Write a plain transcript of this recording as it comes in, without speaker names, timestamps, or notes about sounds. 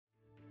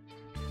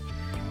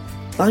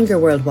Bangor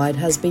Worldwide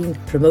has been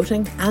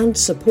promoting and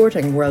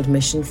supporting World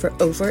Mission for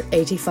over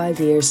 85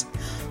 years.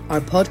 Our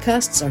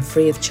podcasts are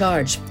free of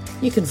charge.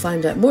 You can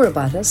find out more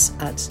about us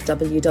at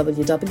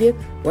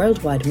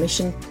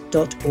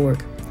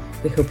www.worldwidemission.org.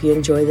 We hope you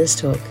enjoy this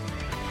talk.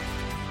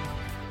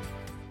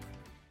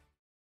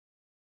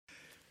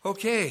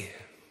 Okay,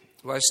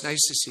 well, it's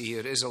nice to see you.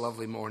 It is a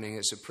lovely morning.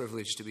 It's a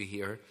privilege to be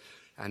here.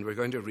 And we're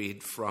going to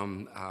read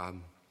from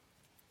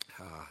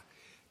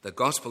the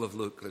Gospel of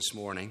Luke this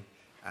morning,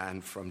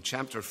 and from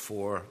chapter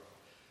 4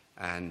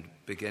 and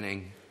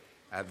beginning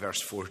at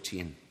verse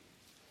 14.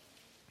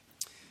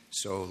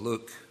 So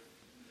Luke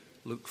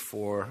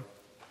 4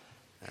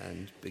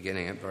 and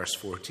beginning at verse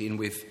 14.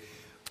 We've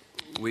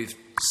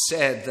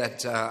said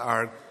that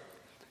our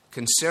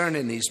concern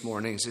in these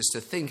mornings is to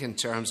think in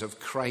terms of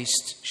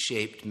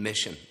Christ-shaped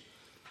mission.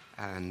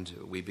 And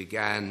we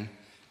began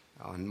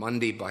on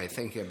Monday by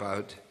thinking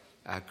about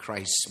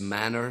Christ's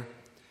manner.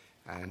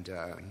 And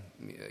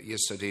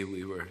yesterday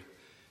we were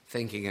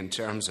thinking in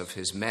terms of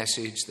his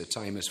message, the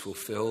time is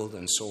fulfilled,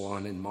 and so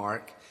on in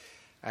Mark.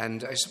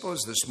 And I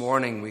suppose this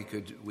morning we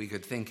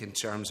could think in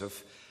terms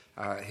of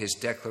his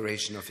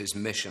declaration of his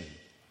mission.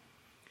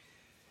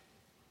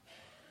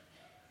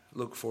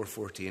 Luke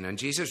 4:14. And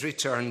Jesus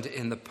returned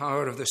in the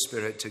power of the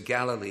Spirit to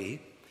Galilee,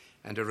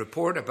 and a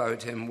report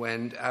about him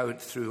went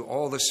out through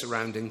all the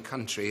surrounding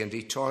country, and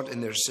he taught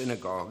in their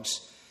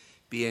synagogues,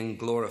 being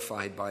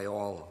glorified by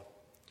all.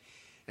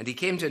 And he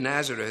came to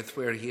Nazareth,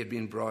 where he had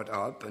been brought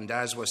up, and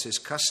as was his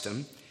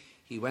custom,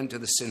 he went to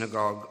the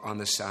synagogue on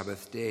the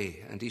Sabbath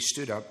day, and he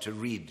stood up to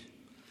read.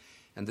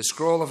 And the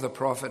scroll of the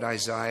prophet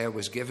Isaiah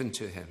was given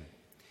to him.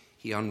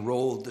 He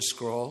unrolled the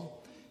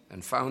scroll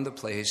and found the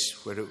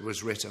place where it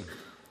was written,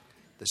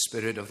 "The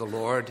Spirit of the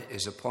Lord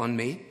is upon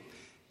me,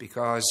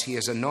 because he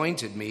has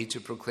anointed me to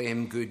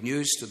proclaim good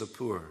news to the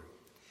poor.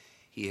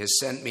 He has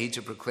sent me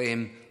to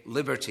proclaim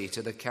liberty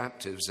to the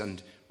captives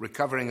and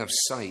recovering of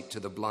sight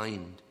to the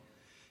blind,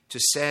 to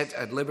set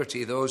at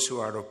liberty those who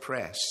are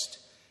oppressed,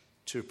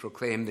 to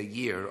proclaim the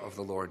year of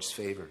the Lord's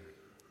favor."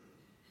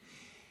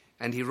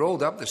 And he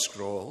rolled up the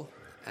scroll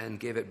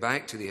and gave it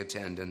back to the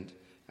attendant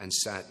and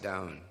sat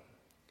down.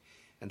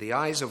 And the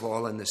eyes of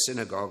all in the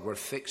synagogue were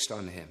fixed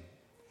on him.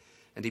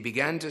 And he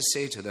began to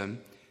say to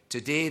them,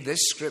 "Today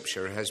this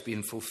scripture has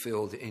been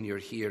fulfilled in your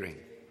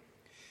hearing."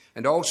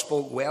 And all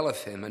spoke well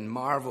of him and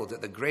marveled at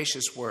the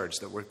gracious words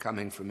that were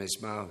coming from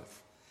his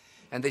mouth.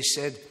 And they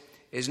said,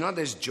 "Is not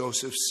this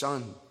Joseph's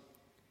son?"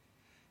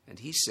 And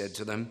he said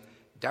to them,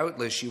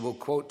 "Doubtless you will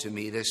quote to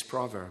me this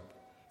proverb,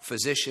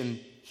 'Physician,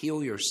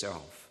 heal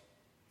yourself.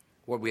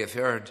 What we have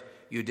heard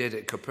you did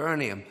at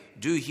Capernaum,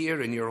 do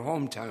here in your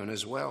hometown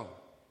as well.'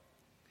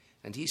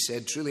 And he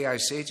said, 'Truly I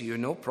say to you,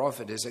 no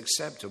prophet is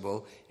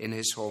acceptable in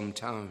his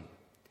hometown.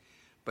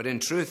 But in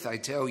truth I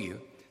tell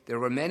you, there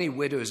were many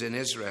widows in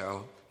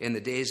Israel in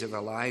the days of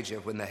Elijah,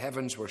 when the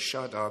heavens were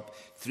shut up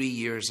 3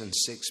 years and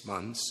 6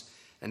 months,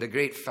 and a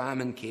great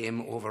famine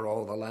came over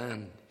all the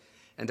land.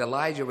 And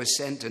Elijah was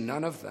sent to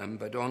none of them,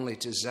 but only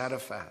to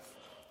Zarephath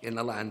in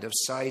the land of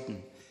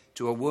Sidon,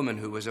 to a woman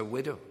who was a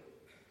widow.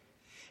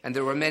 And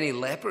there were many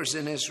lepers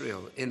in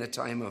Israel in the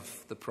time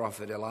of the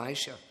prophet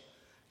Elisha,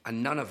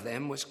 and none of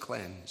them was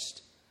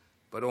cleansed,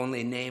 but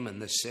only Naaman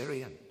the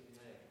Syrian.'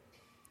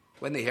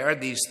 When they heard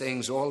these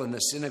things, all in the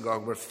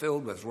synagogue were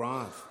filled with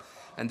wrath,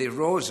 and they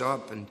rose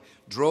up and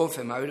drove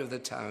him out of the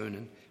town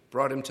and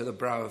brought him to the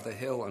brow of the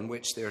hill on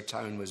which their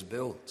town was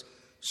built,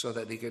 so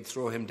that they could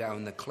throw him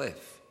down the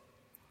cliff.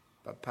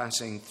 But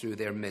passing through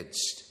their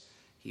midst,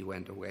 he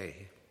went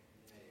away."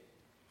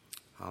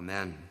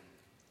 Amen.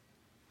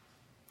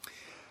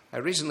 I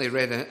recently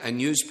read a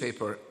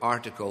newspaper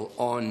article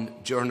on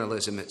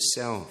journalism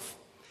itself,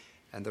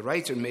 and the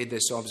writer made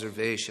this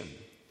observation.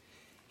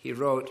 He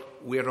wrote,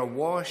 "We're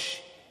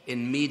awash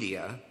in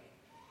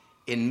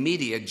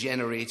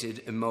media-generated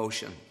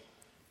emotion.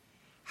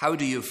 How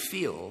do you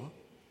feel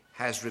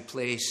has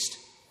replaced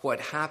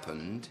what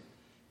happened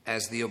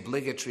as the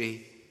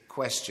obligatory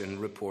question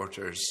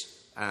reporters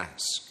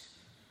ask."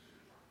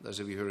 Those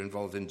of you who are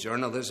involved in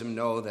journalism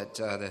know that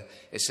the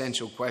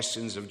essential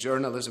questions of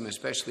journalism,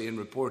 especially in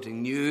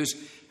reporting news,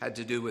 had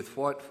to do with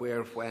what,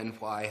 where, when,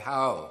 why,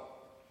 how.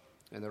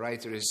 And the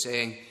writer is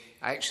saying,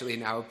 actually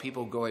now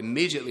people go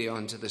immediately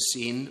onto the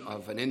scene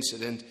of an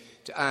incident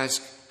to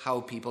ask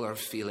how people are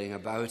feeling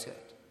about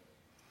it.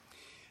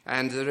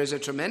 And there is a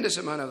tremendous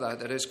amount of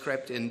that has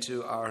crept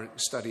into our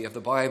study of the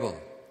Bible.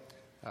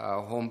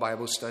 Home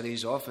Bible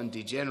studies often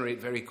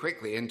degenerate very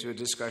quickly into a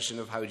discussion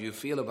of how do you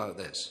feel about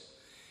this,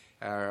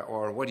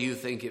 or what do you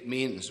think it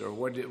means, or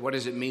what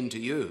does it mean to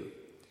you?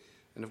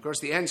 And of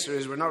course the answer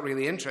is we're not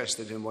really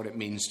interested in what it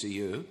means to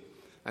you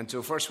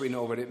until first we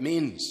know what it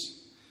means.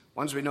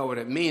 Once we know what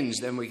it means,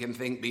 then we can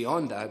think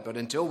beyond that, but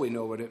until we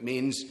know what it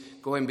means,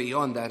 going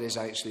beyond that is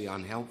actually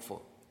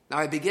unhelpful. Now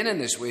I begin in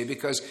this way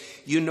because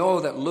you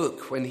know that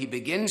Luke, when he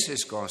begins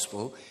his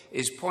gospel,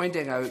 is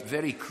pointing out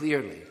very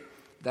clearly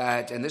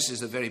that, and this is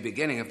the very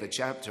beginning of the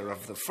chapter,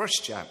 of the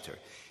first chapter,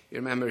 You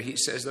remember he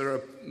says there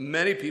are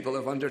many people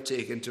have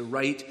undertaken to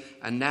write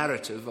a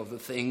narrative of the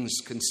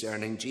things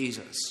concerning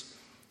Jesus.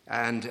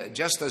 And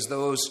just as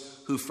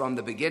those who from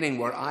the beginning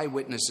were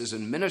eyewitnesses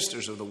and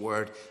ministers of the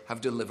word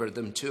have delivered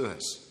them to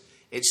us,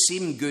 it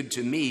seemed good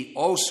to me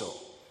also,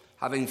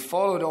 having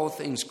followed all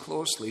things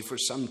closely for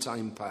some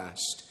time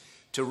past,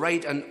 to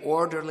write an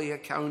orderly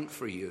account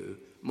for you,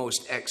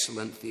 most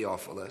excellent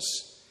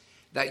Theophilus,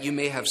 that you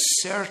may have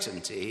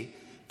certainty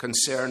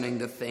concerning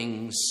the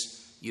things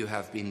you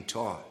have been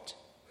taught.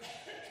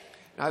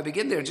 Now, I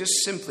begin there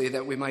just simply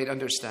that we might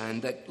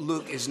understand that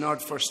Luke is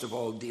not, first of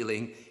all,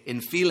 dealing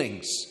in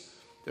feelings.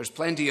 There's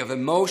plenty of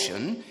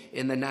emotion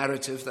in the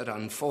narrative that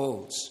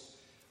unfolds.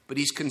 But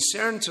he's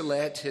concerned to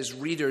let his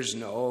readers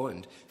know,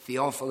 and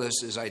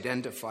Theophilus is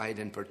identified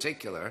in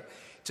particular,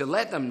 to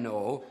let them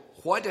know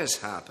what has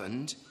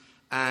happened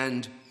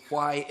and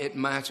why it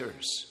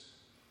matters.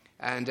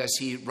 And as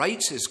he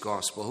writes his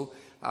gospel,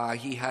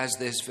 he has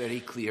this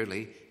very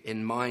clearly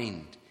in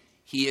mind.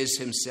 He is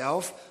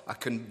himself a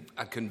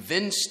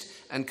convinced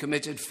and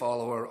committed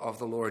follower of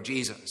the Lord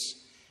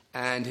Jesus.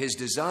 And his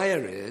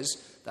desire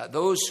is that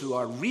those who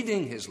are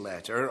reading his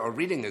letter or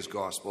reading his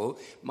gospel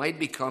might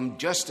become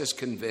just as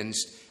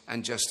convinced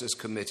and just as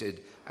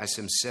committed as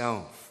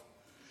himself.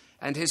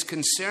 And his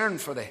concern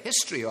for the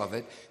history of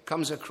it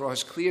comes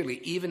across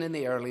clearly even in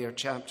the earlier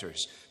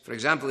chapters. For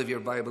example, if your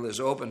Bible is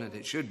open, and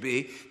it should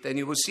be, then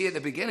you will see at the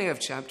beginning of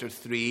chapter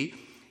 3,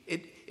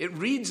 it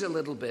reads a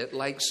little bit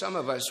like some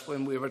of us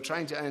when we were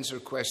trying to answer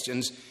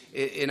questions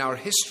in our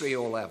history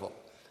O level.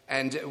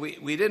 And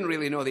we didn't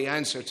really know the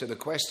answer to the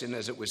question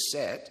as it was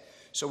set,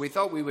 so we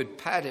thought we would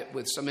pad it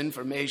with some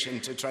information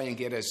to try and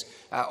get us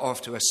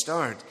off to a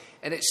start.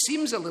 And it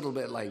seems a little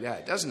bit like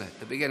that, doesn't it?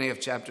 The beginning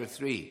of chapter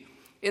 3.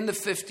 In the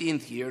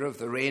 15th year of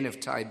the reign of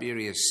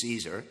Tiberius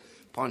Caesar,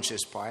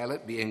 Pontius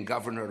Pilate being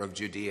governor of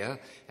Judea,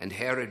 and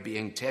Herod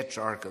being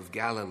tetrarch of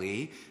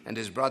Galilee, and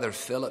his brother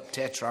Philip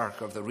tetrarch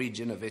of the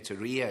region of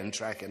Iturea and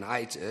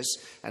Trachonitis,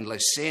 and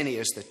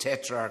Lysanias the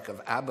tetrarch of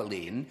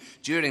Abilene,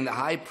 during the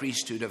high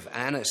priesthood of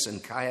Annas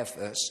and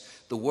Caiaphas,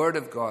 the word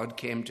of God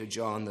came to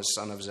John, the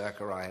son of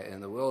Zechariah,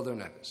 in the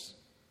wilderness.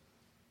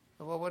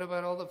 Well, what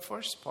about all the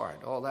first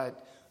part? All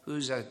that,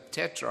 who's a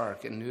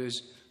tetrarch and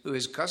who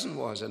his cousin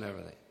was and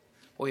everything?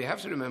 Well, you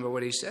have to remember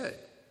what he said.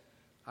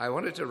 I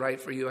wanted to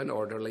write for you an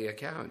orderly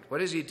account.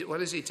 What is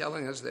he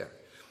telling us there?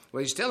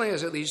 Well, he's telling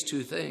us at least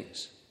two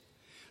things.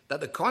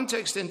 That the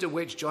context into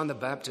which John the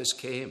Baptist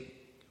came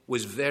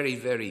was very,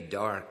 very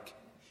dark.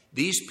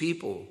 These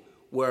people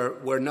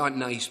were not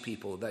nice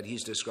people that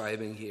he's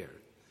describing here.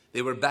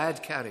 They were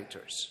bad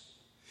characters.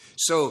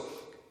 So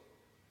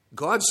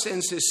God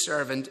sends his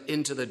servant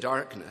into the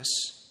darkness,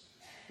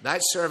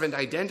 that servant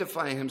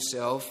identifying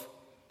himself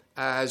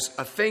as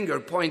a finger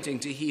pointing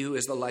to he who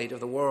is the light of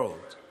the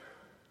world.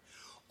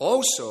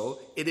 Also,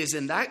 it is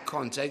in that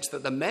context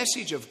that the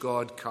message of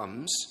God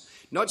comes,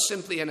 not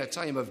simply in a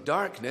time of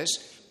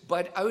darkness,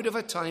 but out of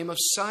a time of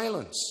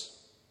silence.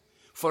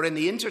 For in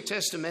the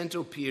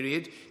intertestamental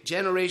period,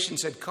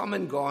 generations had come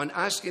and gone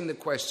asking the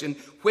question,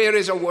 where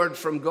is a word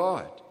from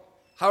God?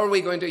 How are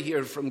we going to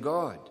hear from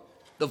God?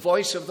 The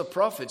voice of the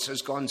prophets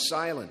has gone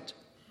silent.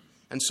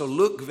 And so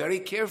Luke very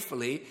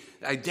carefully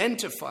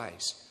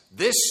identifies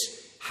this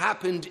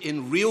happened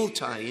in real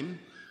time,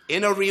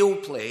 in a real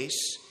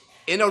place,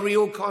 in a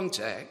real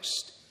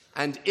context,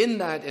 and in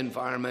that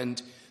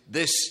environment,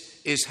 this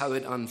is how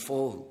it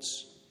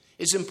unfolds.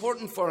 It's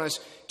important for us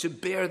to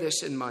bear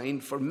this in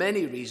mind for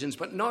many reasons,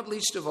 but not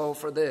least of all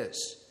for this,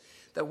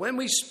 that when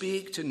we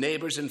speak to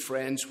neighbors and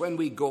friends, when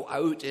we go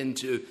out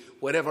into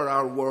whatever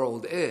our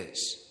world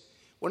is,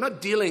 we're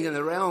not dealing in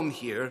the realm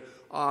here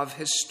of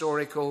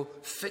historical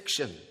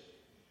fiction.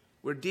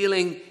 We're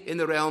dealing in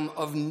the realm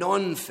of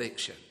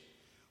non-fiction.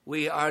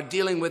 We are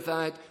dealing with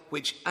that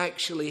which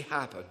actually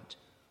happened.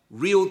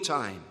 Real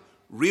time,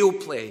 real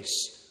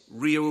place,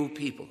 real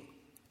people.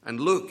 And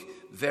Luke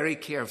very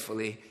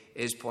carefully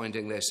is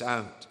pointing this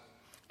out.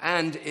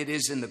 And it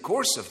is in the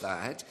course of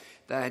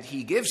that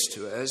he gives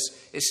to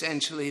us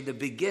essentially the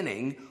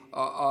beginning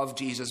of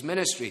Jesus'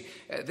 ministry.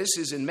 This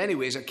is in many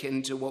ways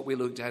akin to what we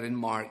looked at in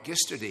Mark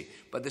yesterday,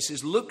 but this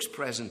is Luke's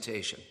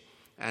presentation.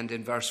 And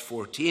in verse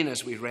 14,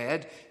 as we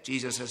read,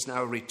 Jesus has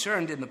now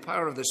returned in the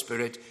power of the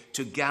Spirit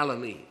to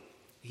Galilee.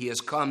 He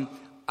has come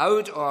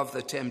out of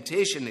the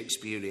temptation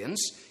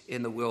experience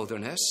in the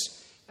wilderness,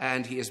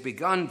 and he has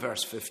begun,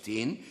 verse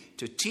 15,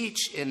 to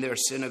teach in their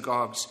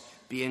synagogues,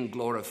 being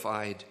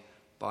glorified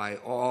by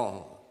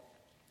all.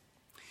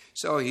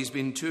 So he's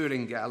been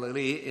touring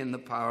Galilee in the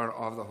power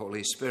of the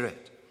Holy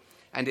Spirit,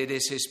 and it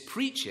is his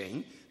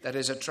preaching that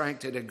has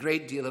attracted a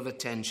great deal of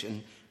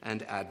attention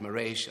and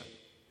admiration.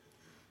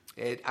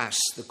 It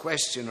asks the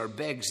question, or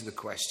begs the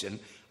question,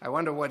 I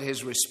wonder what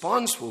his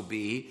response will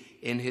be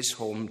in his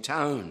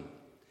hometown.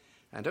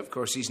 And of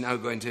course, he's now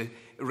going to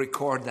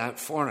record that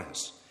for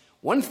us.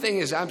 One thing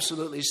is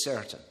absolutely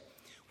certain.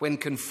 When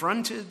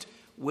confronted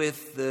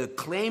with the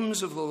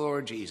claims of the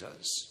Lord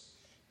Jesus,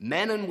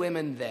 men and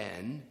women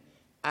then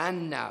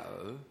and now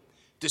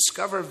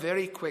discover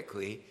very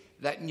quickly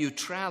that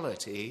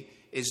neutrality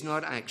is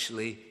not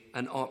actually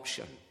an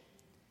option.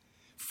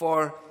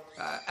 For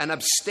an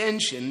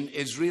abstention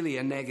is really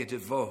a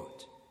negative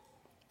vote.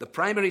 The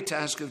primary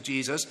task of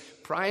Jesus,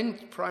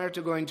 prior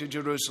to going to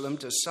Jerusalem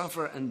to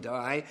suffer and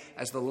die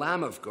as the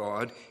Lamb of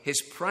God,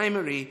 his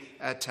primary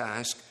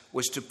task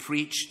was to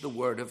preach the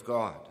word of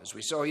God. As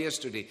we saw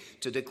yesterday,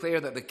 to declare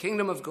that the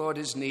kingdom of God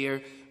is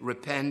near,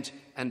 repent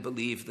and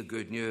believe the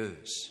good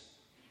news.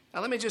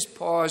 Now let me just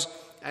pause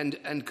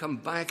and come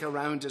back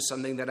around to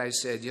something that I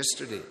said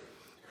yesterday,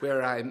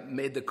 where I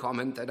made the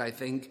comment that I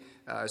think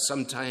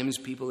sometimes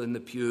people in the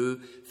pew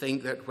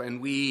think that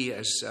when we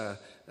as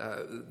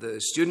the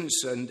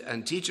students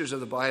and teachers of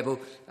the Bible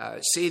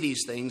say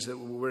these things, that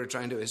we're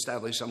trying to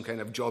establish some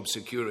kind of job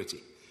security.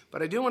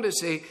 But I do want to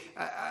say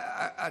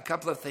a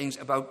couple of things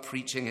about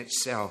preaching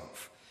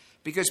itself.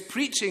 Because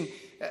preaching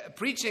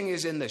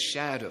is in the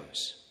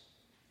shadows.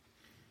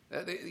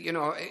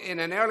 In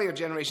an earlier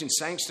generation,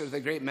 Sangster, the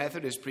great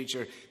Methodist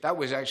preacher, that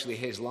was actually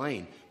his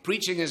line.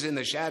 Preaching is in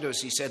the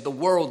shadows, he said. The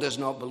world does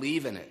not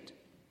believe in it.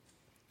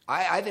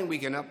 I think we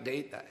can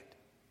update that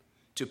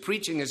to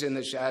preaching is in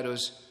the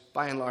shadows.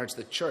 By and large,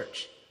 the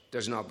church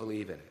does not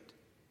believe in it.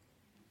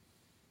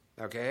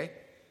 Okay?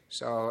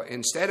 So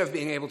instead of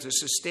being able to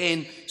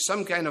sustain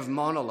some kind of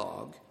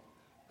monologue,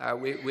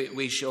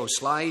 we show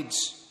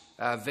slides,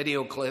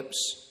 video clips,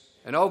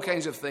 and all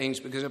kinds of things,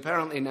 because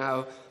apparently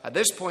now, at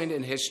this point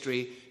in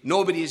history,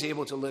 nobody is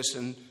able to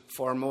listen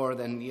for more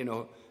than,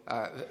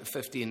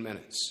 15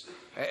 minutes.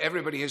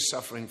 Everybody is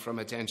suffering from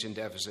attention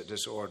deficit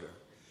disorder.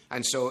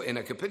 And so in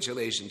a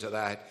capitulation to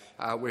that,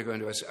 we're going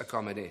to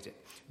accommodate it.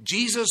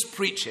 Jesus'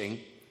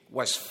 preaching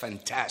was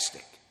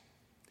fantastic.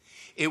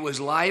 It was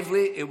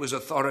lively, it was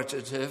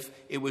authoritative,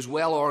 it was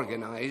well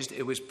organized,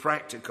 it was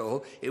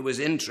practical, it was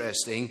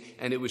interesting,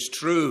 and it was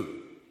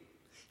true.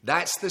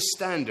 That's the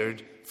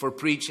standard for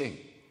preaching.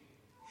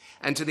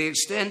 And to the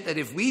extent that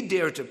if we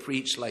dare to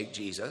preach like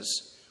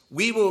Jesus,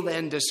 we will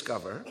then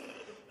discover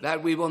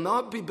that we will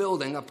not be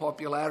building a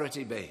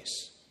popularity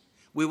base.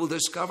 We will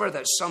discover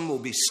that some will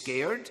be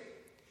scared,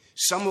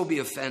 some will be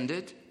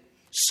offended,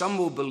 some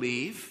will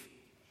believe,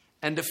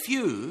 and a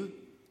few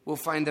will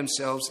find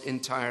themselves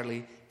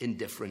entirely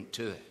indifferent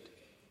to it.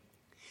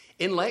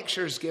 In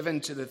lectures given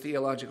to the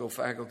theological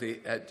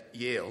faculty at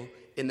Yale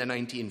in the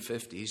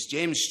 1950s,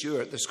 James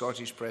Stewart, the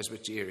Scottish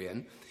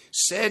Presbyterian,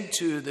 said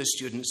to the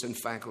students and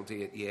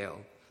faculty at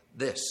Yale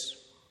this.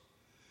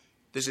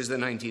 This is the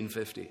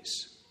 1950s.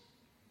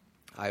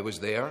 I was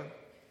there,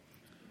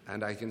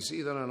 and I can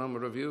see that a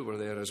number of you were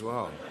there as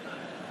well.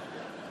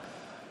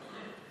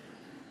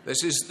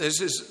 This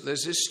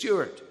is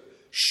Stewart.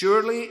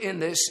 Surely in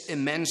this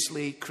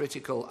immensely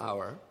critical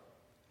hour,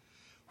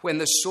 when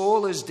the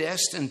soul is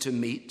destined to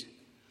meet,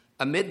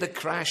 amid the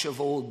crash of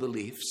old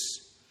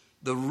beliefs,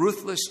 the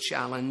ruthless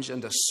challenge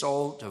and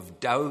assault of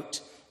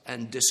doubt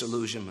and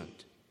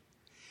disillusionment,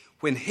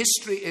 when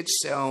history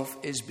itself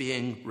is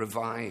being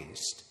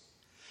revised,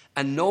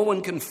 and no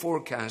one can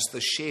forecast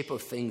the shape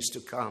of things to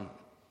come,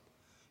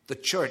 the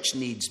church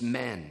needs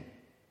men.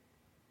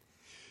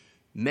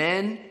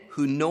 Men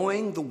who,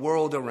 knowing the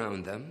world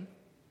around them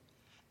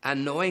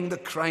and knowing the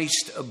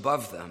Christ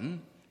above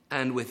them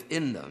and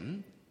within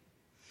them,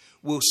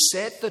 will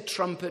set the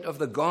trumpet of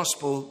the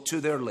gospel to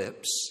their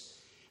lips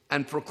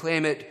and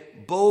proclaim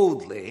it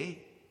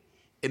boldly,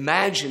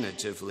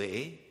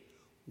 imaginatively,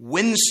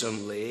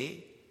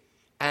 winsomely,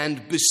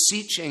 and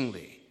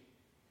beseechingly.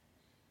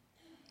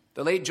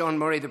 The late John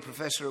Murray, the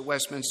professor at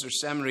Westminster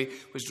Seminary,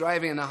 was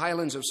driving in the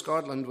Highlands of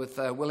Scotland with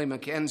William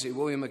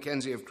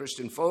Mackenzie of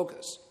Christian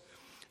Focus.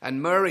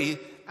 And Murray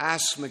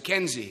asks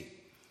Mackenzie,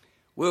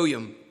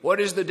 William,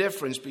 what is the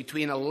difference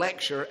between a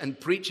lecture and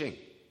preaching?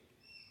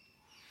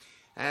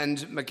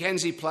 And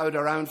Mackenzie plowed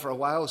around for a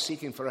while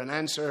seeking for an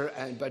answer,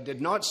 but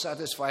did not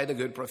satisfy the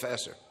good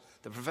professor.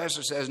 The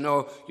professor says,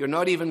 no, you're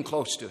not even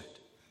close to it.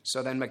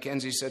 So then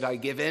Mackenzie said, I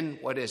give in.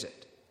 What is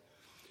it?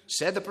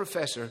 Said the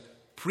professor,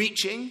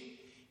 preaching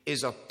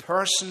is a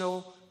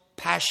personal,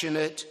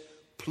 passionate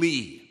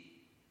plea.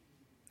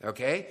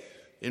 Okay?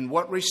 In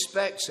what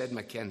respect, said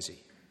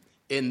Mackenzie?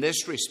 In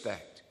this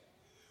respect,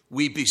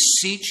 we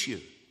beseech you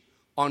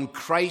on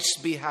Christ's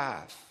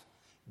behalf,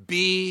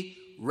 be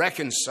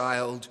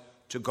reconciled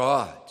to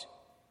God.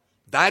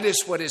 That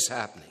is what is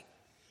happening.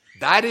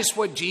 That is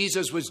what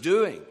Jesus was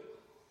doing.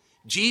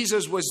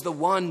 Jesus was the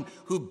one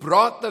who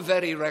brought the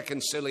very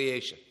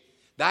reconciliation.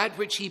 That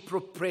which he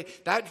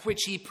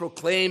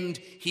proclaimed,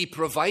 he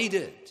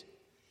provided.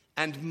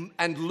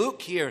 And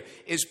Luke here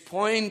is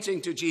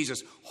pointing to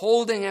Jesus,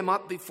 holding him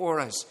up before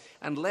us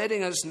and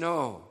letting us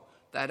know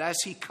that as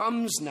he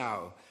comes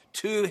now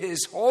to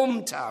his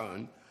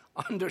hometown,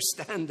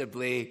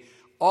 understandably,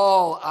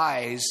 all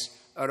eyes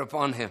are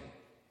upon him.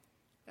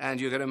 And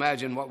you can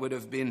imagine what would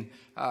have been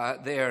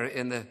there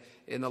in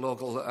the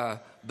local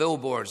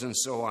billboards and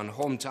so on.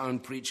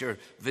 Hometown preacher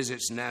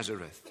visits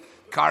Nazareth.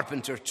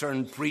 Carpenter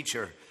turned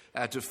preacher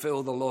to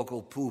fill the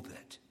local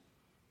pulpit.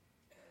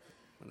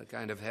 The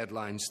kind of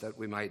headlines that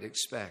we might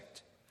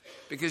expect.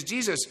 Because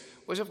Jesus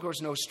was, of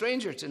course, no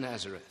stranger to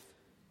Nazareth.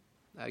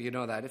 You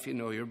know that if you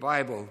know your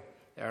Bible.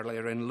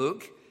 Earlier in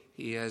Luke,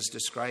 he has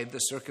described the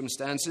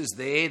circumstances.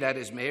 They, that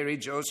is Mary,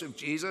 Joseph,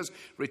 Jesus,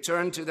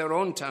 returned to their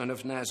own town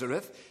of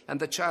Nazareth, and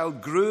the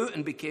child grew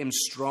and became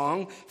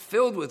strong,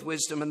 filled with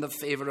wisdom, and the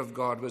favor of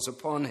God was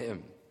upon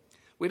him.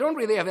 We don't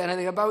really have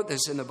anything about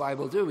this in the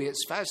Bible, do we?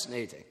 It's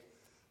fascinating.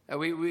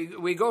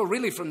 We go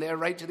really from there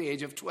right to the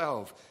age of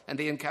 12 and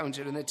the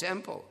encounter in the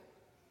temple.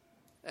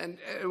 And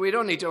we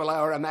don't need to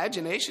allow our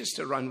imaginations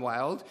to run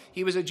wild.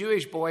 He was a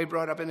Jewish boy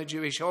brought up in a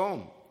Jewish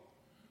home.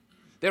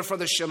 Therefore,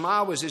 the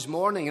Shema was his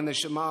morning and the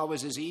Shema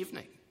was his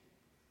evening.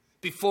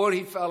 Before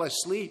he fell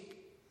asleep,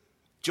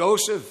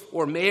 Joseph,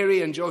 or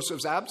Mary in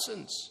Joseph's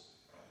absence,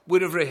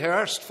 would have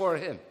rehearsed for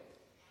him.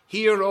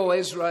 Hear, O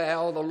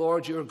Israel, the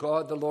Lord your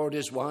God, the Lord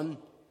is one.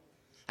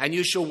 And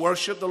you shall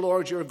worship the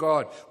Lord your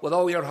God with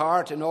all your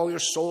heart and all your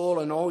soul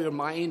and all your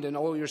mind and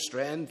all your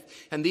strength.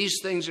 And these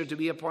things are to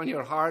be upon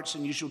your hearts,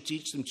 and you shall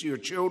teach them to your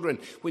children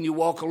when you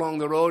walk along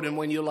the road and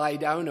when you lie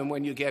down and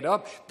when you get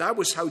up. That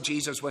was how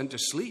Jesus went to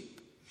sleep.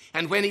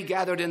 And when he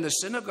gathered in the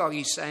synagogue,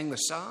 he sang the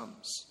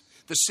Psalms.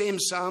 The same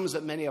Psalms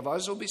that many of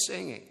us will be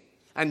singing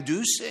and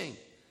do sing.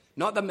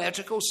 Not the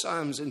metrical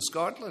Psalms in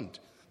Scotland.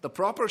 The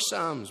proper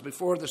Psalms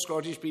before the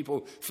Scottish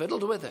people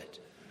fiddled with it.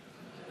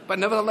 But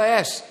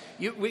nevertheless,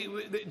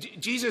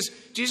 Jesus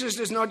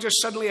does not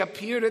just suddenly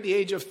appear at the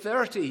age of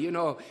 30,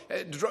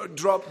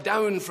 drop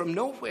down from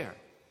nowhere.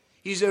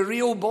 He's a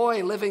real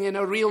boy living in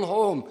a real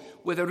home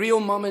with a real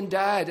mom and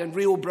dad and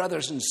real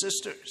brothers and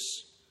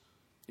sisters.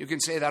 You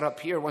can say that up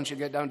here. Once you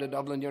get down to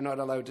Dublin, you're not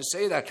allowed to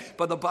say that.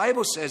 But the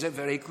Bible says it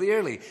very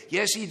clearly.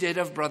 Yes, he did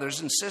have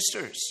brothers and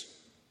sisters.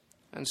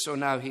 And so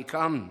now he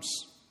comes.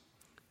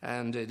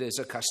 And it is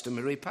a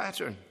customary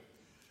pattern.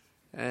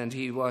 And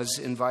he was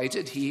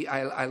invited.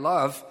 I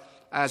love,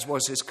 as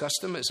was his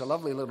custom. It's a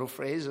lovely little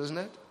phrase, isn't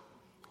it?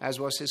 As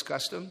was his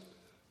custom.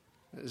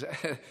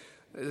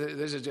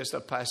 This is just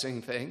a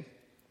passing thing.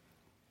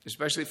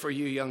 Especially for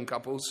you young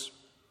couples.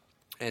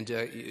 And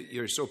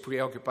you're so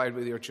preoccupied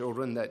with your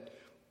children that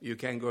you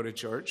can't go to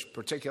church,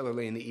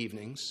 particularly in the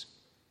evenings.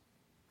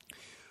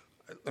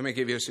 Let me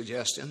give you a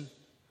suggestion.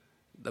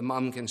 The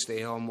mom can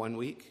stay home 1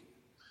 week,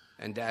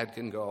 and dad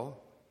can go.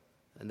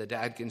 And the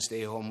dad can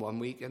stay home 1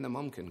 week, and the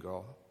mom can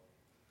go.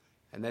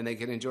 And then they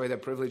can enjoy the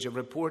privilege of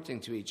reporting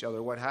to each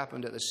other what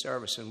happened at the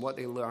service and what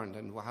they learned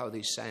and how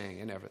they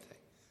sang and everything.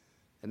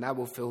 And that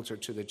will filter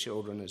to the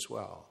children as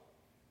well.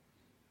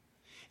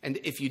 And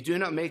if you do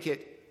not make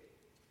it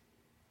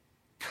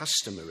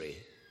customary,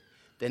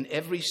 then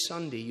every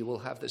Sunday you will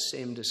have the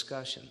same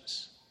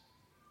discussions.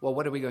 Well,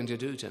 what are we going to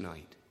do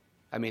tonight?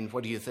 I mean,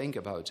 what do you think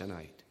about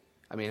tonight?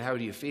 I mean, how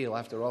do you feel?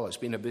 After all, it's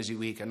been a busy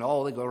week, and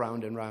all they go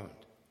round and round.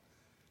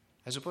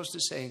 As opposed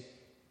to saying,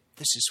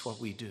 this is what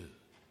we do.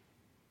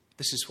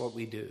 This is what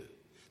we do.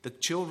 The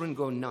children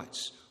go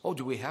nuts. Oh,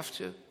 do we have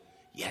to?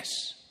 Yes.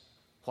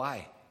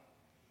 Why?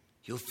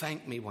 You'll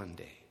thank me one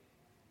day.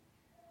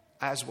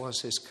 As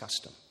was his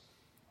custom.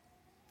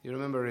 You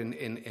remember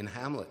in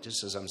Hamlet,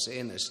 just as I'm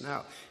saying this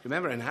now,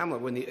 remember in Hamlet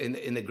when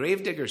in the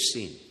gravediggers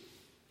scene,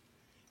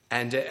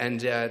 and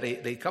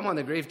they come on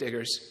the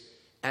gravediggers,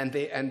 and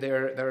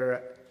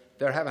they're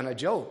having a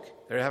joke,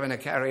 they're having a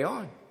carry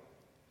on,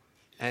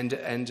 and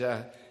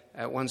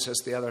one says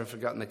to the other, I've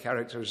forgotten the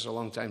characters a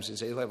long time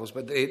since A-levels,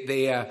 but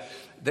the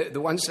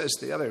one says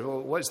to the other,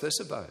 well, what's this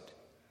about?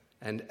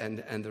 And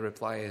the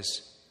reply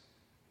is,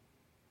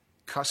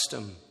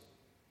 custom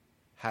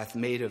hath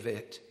made of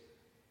it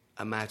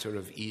a matter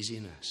of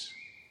easiness.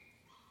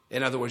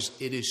 In other words,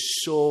 it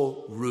is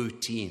so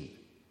routine.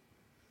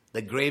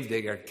 The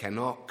gravedigger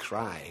cannot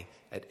cry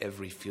at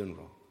every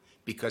funeral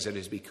because it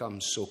has become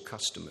so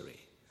customary.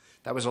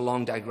 That was a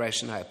long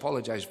digression. I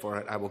apologize for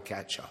it. I will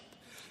catch up.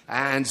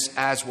 And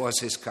as was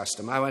his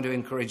custom, I want to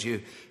encourage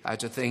you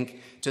to think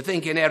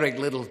in Eric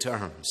Liddell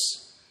terms.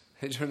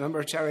 Do you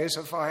remember Chariots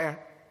of Fire?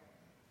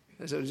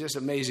 This was just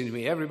amazing to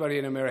me. Everybody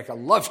in America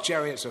loved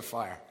Chariots of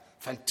Fire.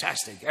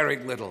 Fantastic.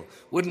 Eric Liddell.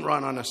 Wouldn't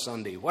run on a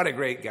Sunday. What a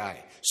great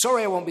guy.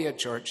 Sorry I won't be at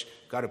church.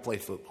 Got to play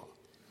football.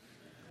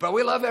 But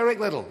we love Eric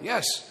Liddell.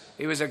 Yes,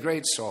 he was a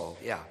great soul.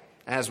 Yeah,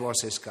 as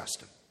was his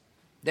custom.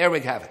 There we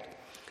have it.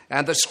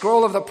 And the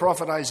scroll of the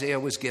prophet Isaiah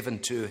was given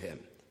to him.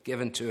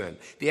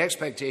 The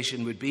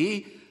expectation would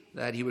be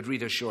that he would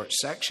read a short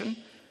section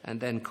and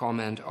then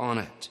comment on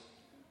it.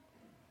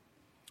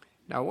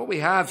 Now, what we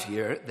have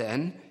here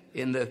then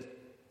in the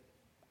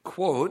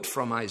quote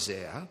from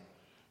Isaiah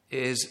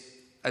is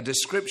a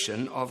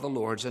description of the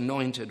Lord's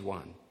anointed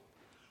one,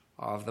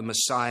 of the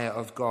Messiah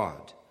of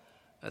God,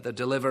 the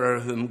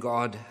deliverer whom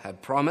God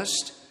had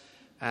promised,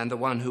 and the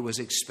one who was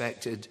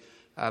expected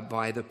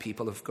by the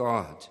people of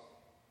God.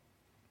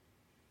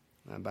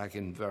 Back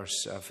in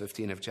verse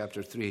 15 of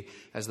chapter 3,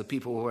 as the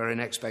people were in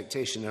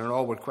expectation and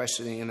all were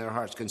questioning in their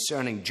hearts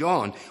concerning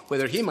John,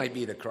 whether he might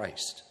be the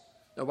Christ.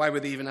 Now, why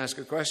would they even ask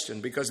a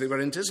question? Because they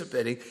were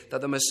anticipating that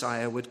the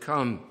Messiah would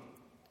come.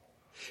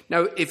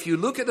 Now, if you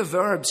look at the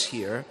verbs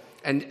here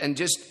and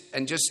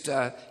just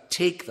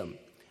take them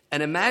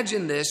and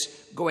imagine this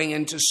going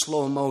into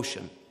slow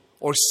motion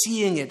or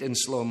seeing it in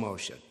slow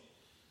motion,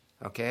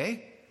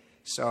 okay?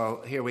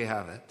 So here we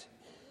have it.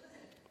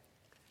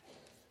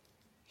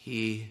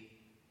 He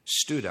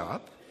stood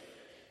up.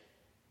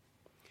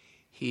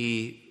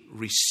 He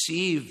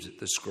received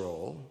the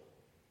scroll.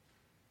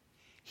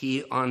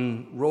 He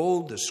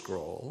unrolled the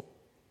scroll.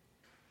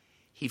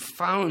 He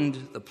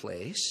found the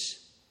place.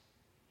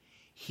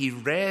 He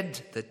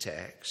read the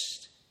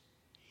text.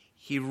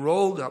 He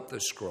rolled up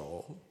the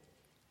scroll.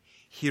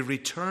 He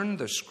returned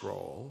the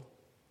scroll.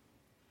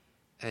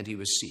 And he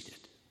was seated.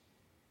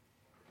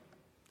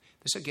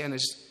 This again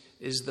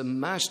is the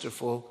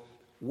masterful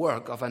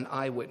work of an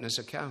eyewitness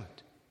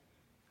account.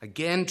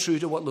 Again, true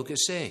to what Luke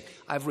is saying.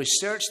 I've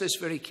researched this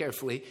very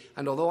carefully,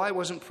 and although I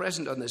wasn't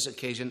present on this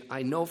occasion,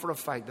 I know for a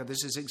fact that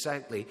this is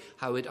exactly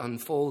how it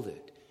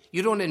unfolded.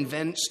 You don't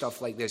invent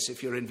stuff like this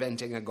if you're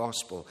inventing a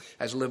gospel,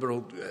 as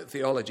liberal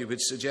theology would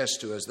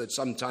suggest to us, that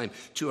sometime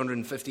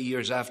 250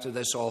 years after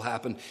this all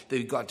happened,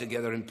 they got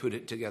together and put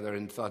it together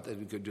and thought that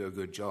we could do a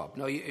good job.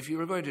 No, if you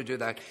were going to do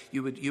that,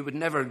 you would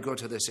never go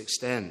to this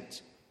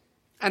extent.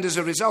 And as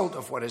a result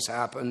of what has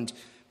happened,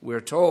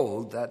 we're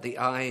told that the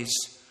eyes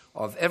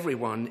of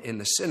everyone in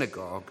the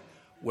synagogue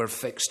were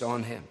fixed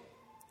on him,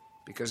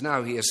 because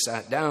now he has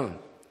sat down.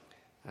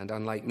 And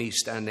unlike me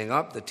standing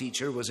up, the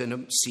teacher was in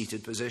a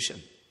seated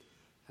position.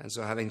 And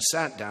so having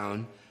sat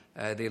down,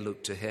 they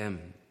looked to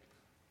him.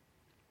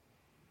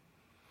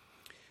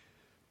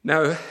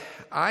 Now,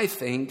 I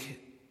think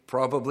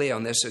probably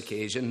on this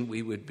occasion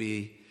we would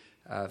be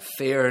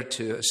fair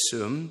to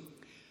assume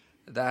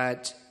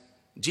that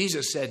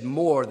Jesus said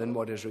more than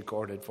what is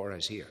recorded for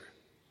us here.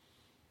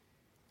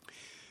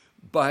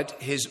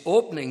 But his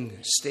opening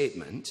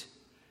statement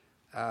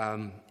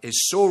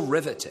is so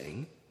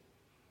riveting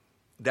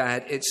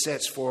that it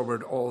sets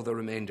forward all the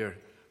remainder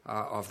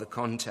of the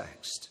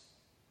context.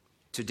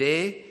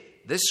 Today,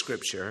 this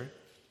scripture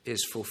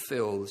is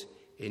fulfilled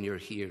in your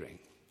hearing.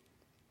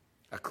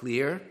 A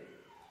clear,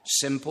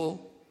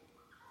 simple,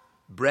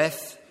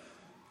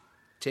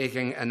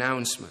 breathtaking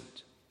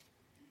announcement.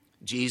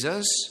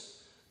 Jesus,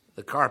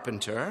 the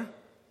carpenter,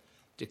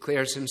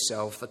 declares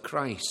himself the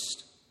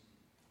Christ.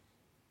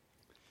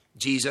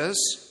 Jesus,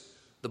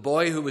 the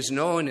boy who was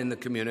known in the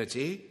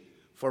community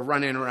for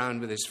running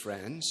around with his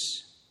friends.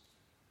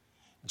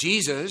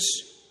 Jesus,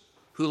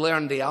 who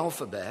learned the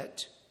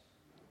alphabet,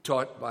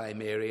 taught by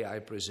Mary, I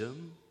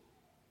presume.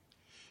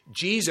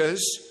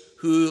 Jesus,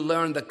 who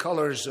learned the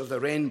colors of the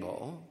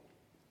rainbow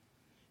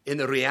in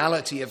the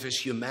reality of his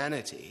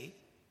humanity,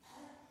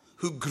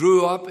 who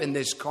grew up in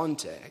this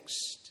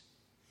context,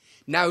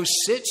 now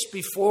sits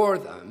before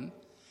them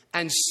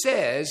and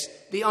says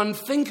the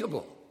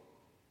unthinkable.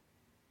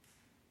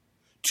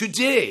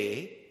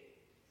 Today,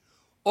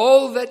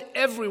 all that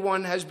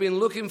everyone has been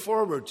looking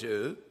forward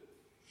to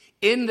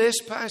in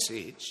this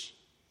passage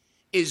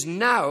is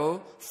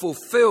now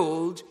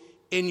fulfilled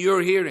in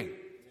your hearing.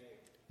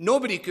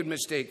 Nobody could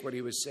mistake what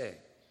he was saying.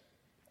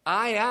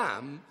 I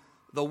am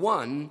the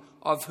one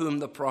of whom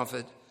the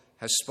prophet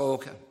has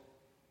spoken.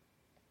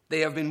 They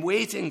have been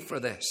waiting for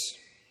this.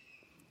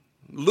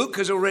 Luke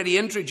has already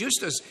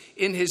introduced us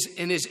in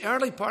his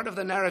early part of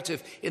the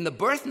narrative, in the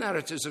birth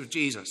narratives of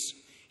Jesus.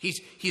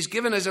 He's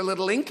given us a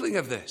little inkling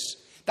of this.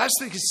 That's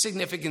the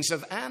significance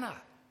of Anna.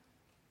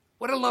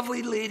 What a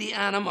lovely lady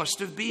Anna must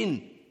have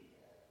been.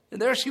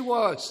 And there she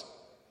was,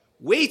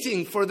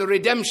 waiting for the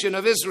redemption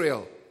of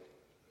Israel.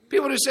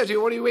 People who said to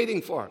you, what are you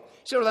waiting for?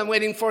 She said, well, I'm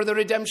waiting for the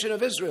redemption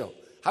of Israel.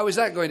 How is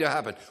that going to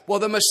happen? Well,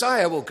 the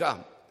Messiah will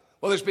come.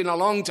 Well, it's been a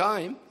long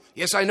time.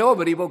 Yes, I know,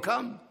 but he will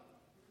come.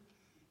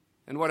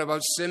 And what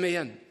about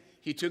Simeon?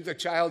 He took the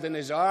child in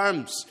his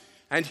arms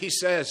and he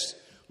says,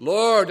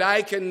 Lord,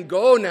 I can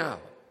go now,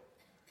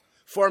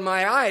 for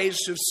my eyes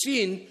have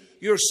seen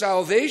your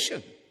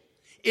salvation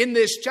in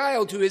this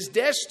child who is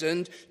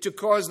destined to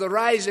cause the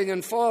rising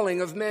and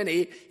falling of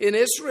many in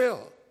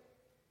Israel.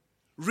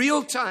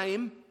 Real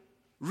time,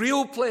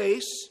 real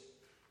place,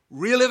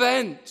 real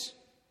event.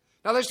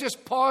 Now let's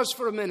just pause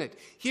for a minute.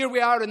 Here we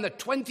are in the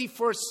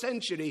 21st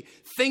century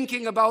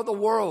thinking about the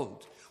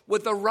world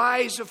with the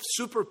rise of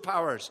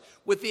superpowers,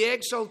 with the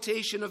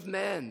exaltation of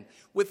men,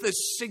 with the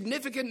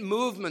significant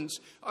movements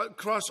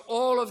across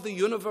all of the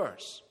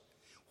universe.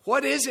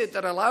 What is it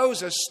that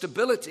allows us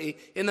stability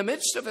in the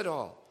midst of it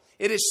all?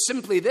 It is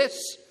simply this,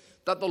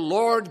 that the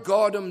Lord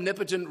God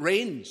omnipotent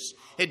reigns.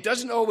 It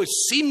doesn't always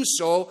seem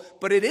so,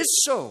 but it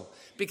is so.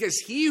 Because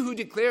he who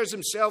declares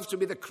himself to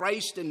be the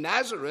Christ in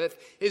Nazareth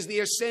is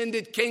the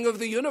ascended King of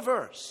the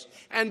universe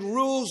and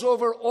rules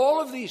over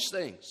all of these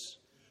things.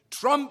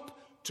 Trump,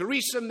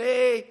 Theresa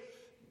May,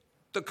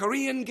 the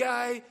Korean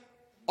guy,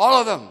 all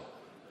of them.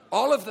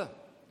 All of them.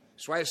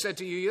 That's why I said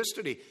to you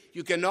yesterday,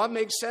 you cannot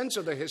make sense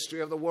of the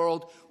history of the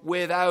world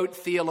without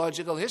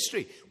theological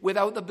history,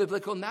 without the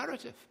biblical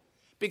narrative.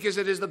 Because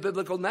it is the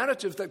biblical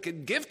narrative that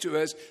can give to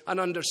us an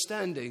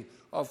understanding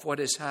of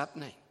what is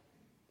happening.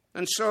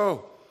 And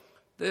so,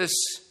 this,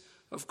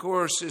 of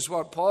course, is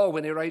what Paul,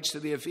 when he writes to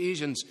the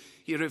Ephesians,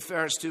 he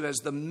refers to as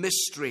the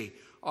mystery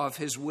of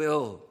his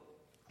will,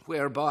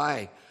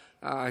 whereby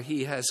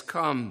he has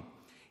come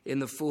in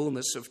the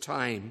fullness of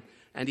time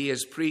And he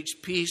has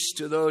preached peace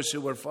to those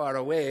who were far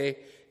away,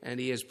 and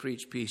he has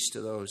preached peace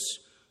to those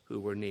who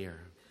were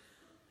near.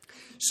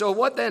 So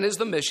what then is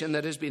the mission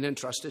that has been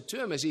entrusted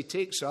to him as he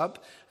takes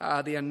up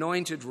the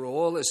anointed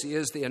role, as he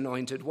is the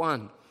anointed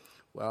one?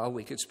 Well,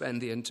 we could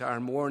spend the entire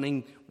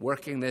morning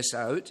working this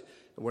out.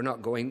 We're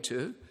not going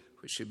to,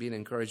 which should be an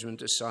encouragement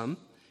to some,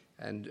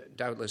 and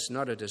doubtless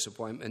not a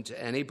disappointment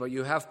to any, but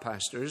you have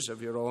pastors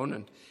of your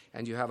own,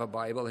 and you have a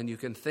Bible, and you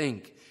can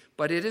think.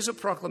 But it is a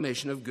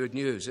proclamation of good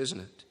news, isn't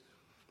it?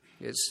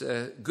 It's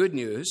good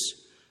news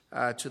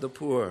to the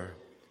poor,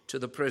 to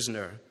the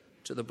prisoner,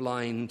 to the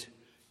blind,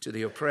 to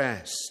the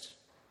oppressed.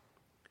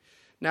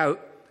 Now,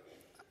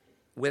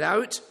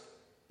 without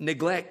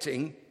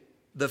neglecting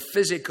the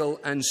physical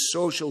and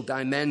social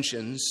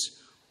dimensions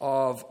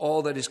of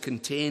all that is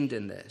contained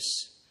in this,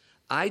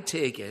 I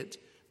take it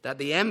that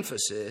the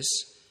emphasis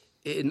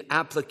in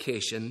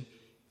application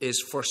is,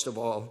 first of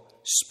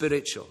all,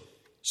 spiritual.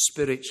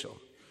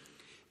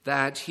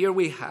 That here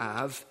we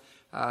have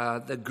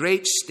the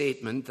great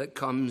statement that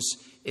comes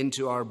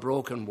into our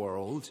broken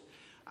world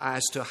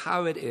as to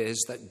how it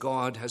is that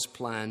God has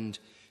planned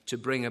to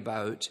bring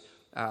about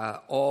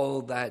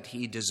all that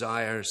he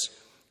desires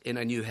in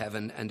a new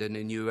heaven and in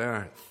a new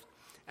earth.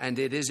 And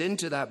it is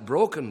into that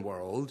broken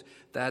world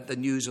that the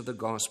news of the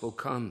gospel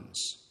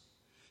comes,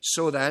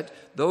 so that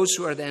those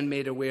who are then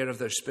made aware of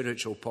their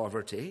spiritual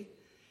poverty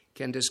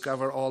can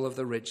discover all of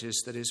the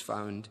riches that is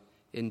found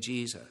in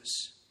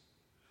Jesus.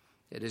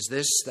 It is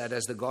this that,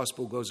 as the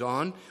gospel goes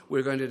on,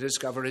 we're going to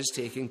discover is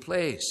taking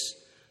place.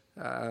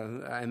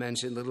 I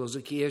mentioned little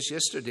Zacchaeus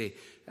yesterday.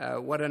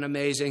 What an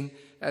amazing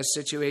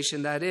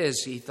situation that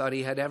is. He thought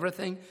he had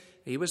everything.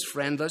 He was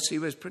friendless. He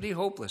was pretty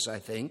hopeless, I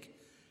think.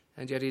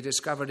 And yet he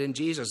discovered in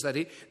Jesus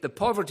that the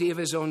poverty of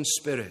his own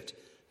spirit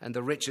and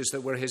the riches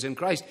that were his in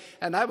Christ.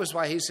 And that was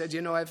why he said,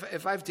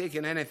 if I've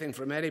taken anything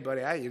from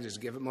anybody, I can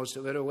just give most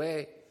of it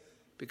away,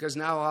 because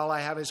now all I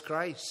have is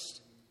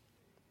Christ.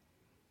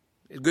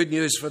 Good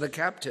news for the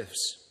captives,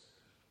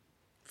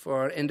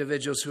 for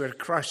individuals who are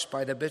crushed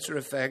by the bitter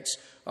effects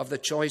of the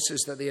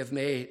choices that they have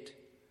made,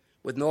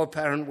 with no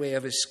apparent way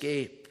of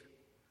escape,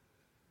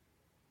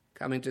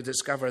 coming to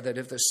discover that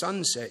if the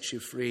Son sets you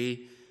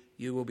free,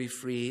 you will be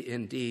free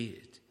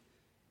indeed.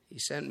 He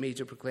sent me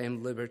to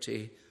proclaim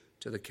liberty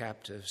to the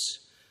captives.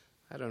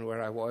 I don't know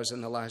where I was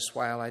in the last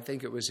while. I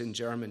think it was in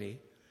Germany.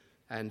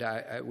 And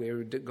we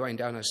were going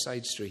down a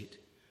side street.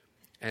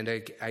 And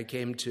I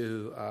came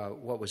to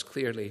what was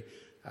clearly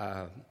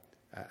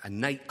a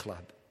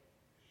nightclub.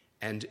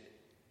 And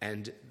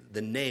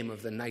the name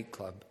of the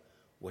nightclub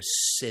was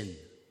Sin.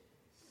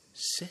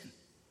 Sin.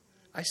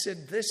 I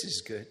said, this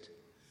is good.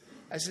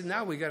 I said,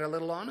 now we got a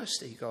little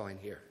honesty going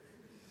here.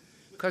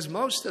 Because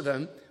most of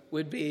them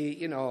would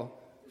be,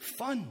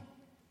 fun.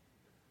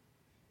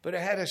 But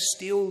it had a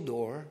steel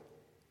door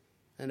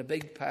and a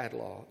big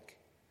padlock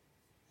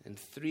and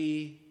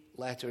 3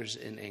 letters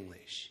in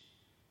English.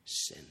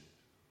 Sin.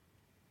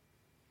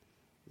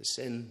 The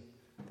sin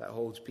that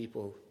holds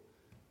people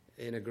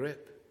in a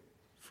grip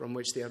from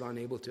which they are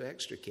unable to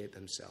extricate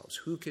themselves.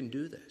 Who can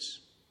do this?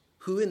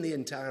 Who in the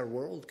entire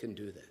world can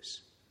do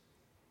this?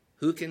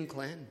 Who can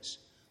cleanse?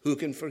 Who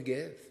can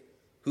forgive?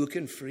 Who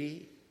can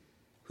free?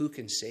 Who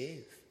can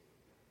save?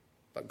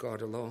 But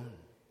God alone.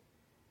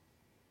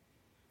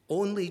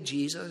 Only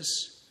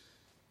Jesus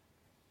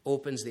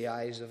opens the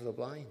eyes of the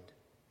blind.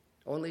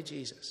 Only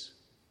Jesus.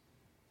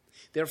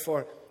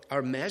 Therefore,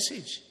 our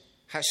message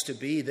has to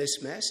be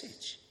this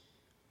message.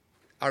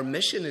 Our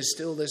mission is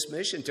still this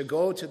mission, to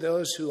go to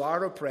those who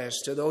are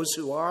oppressed, to those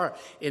who are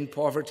in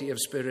poverty of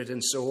spirit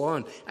and so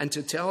on, and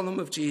to tell them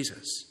of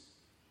Jesus.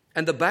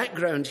 And the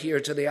background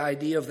here to the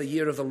idea of the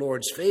year of the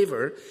Lord's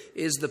favor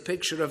is the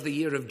picture of the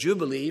year of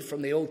Jubilee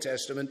from the Old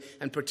Testament,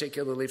 and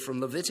particularly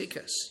from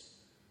Leviticus.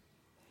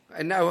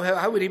 And now,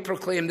 how would he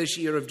proclaim this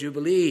year of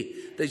Jubilee,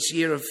 this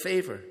year of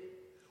favor?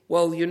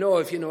 Well,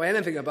 if you know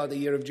anything about the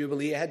year of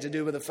Jubilee, it had to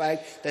do with the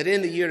fact that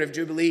in the year of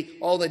Jubilee,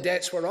 all the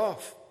debts were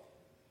off.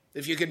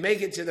 If you could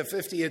make it to the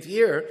 50th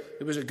year,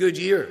 it was a good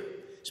year,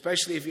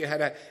 especially if you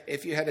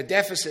had a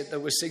deficit that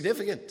was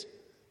significant.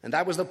 And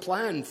that was the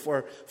plan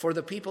for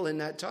the people in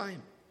that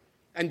time.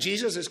 And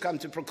Jesus has come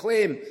to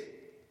proclaim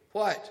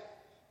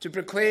what? To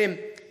proclaim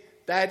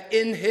that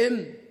in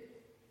him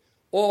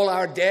all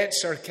our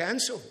debts are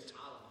cancelled.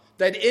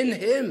 That in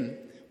him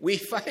we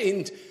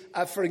find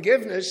a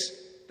forgiveness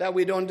that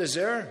we don't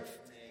deserve.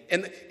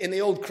 In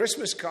the old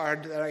Christmas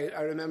card that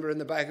I remember in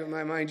the back of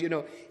my mind,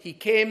 he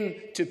came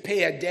to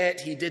pay a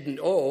debt he didn't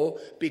owe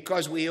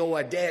because we owe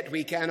a debt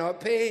we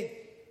cannot pay.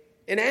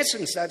 In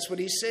essence, that's what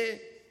he's saying.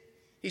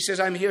 He says,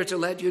 I'm here to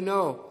let you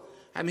know.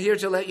 I'm here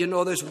to let you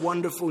know this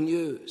wonderful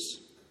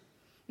news.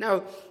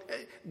 Now,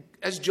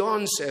 as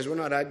John says, we're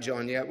not at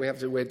John yet, we have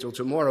to wait till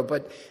tomorrow,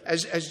 but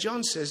as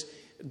John says,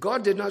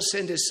 God did not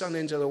send his Son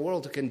into the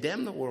world to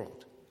condemn the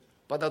world,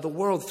 but that the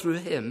world through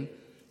him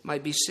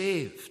might be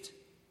saved.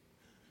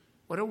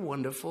 What a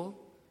wonderful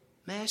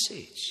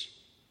message.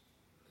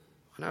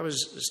 When I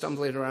was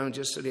stumbling around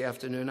yesterday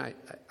afternoon,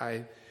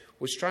 I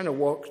was trying to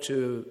walk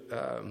to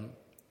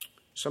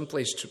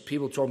Someplace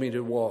people told me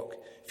to walk.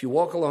 If you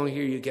walk along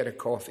here, you get a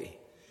coffee.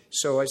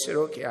 So I said,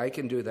 okay, I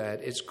can do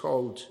that. It's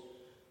called,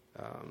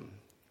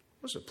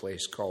 what's the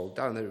place called?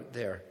 Down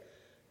there,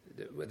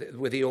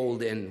 with the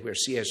old inn where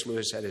C.S.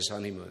 Lewis had his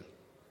honeymoon.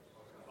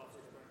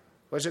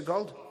 What's it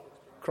called?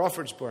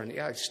 Crawfordsburn.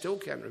 Yeah, I still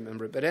can't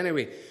remember it. But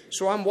anyway,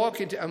 so I'm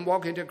walking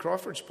to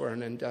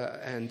Crawfordsburn,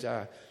 and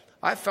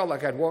I felt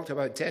like I'd walked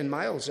about 10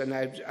 miles, and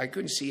I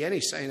couldn't see any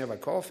sign of a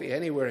coffee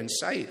anywhere in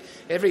sight.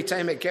 Every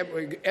time you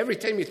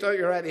thought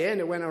you were at the end,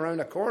 it went around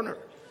a corner.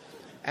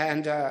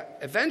 And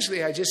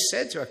eventually I just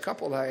said to a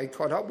couple that I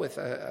caught up with,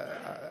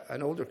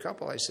 an older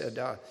couple, I said,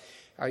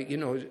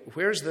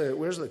 where's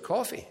the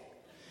coffee?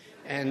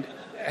 And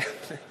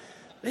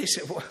they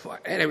said, well,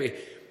 anyway,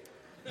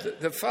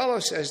 the fellow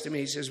says to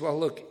me, he says, well,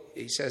 look,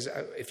 he says,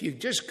 if you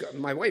just,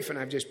 my wife and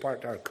I have just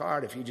parked our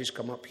car, if you just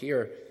come up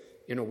here,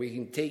 we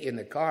can take you in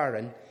the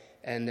car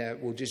and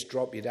we'll just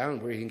drop you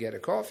down where you can get a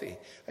coffee.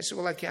 I said,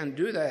 well, I can't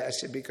do that. I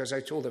said, because I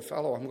told the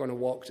fellow I'm going to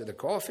walk to the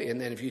coffee, and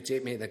then if you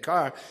take me in the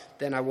car,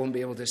 then I won't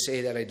be able to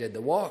say that I did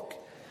the walk.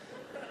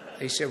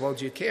 He said, well,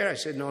 do you care? I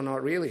said, no,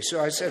 not really. So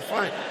I said,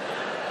 fine.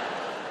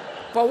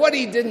 But what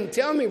he didn't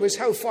tell me was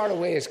how far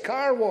away his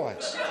car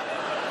was.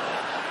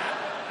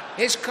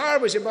 His car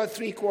was about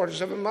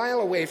 3/4 of a mile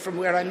away from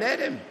where I met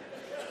him.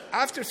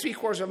 After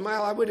 3/4 of a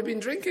mile, I would have been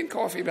drinking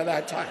coffee by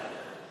that time.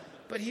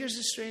 But here's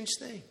the strange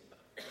thing.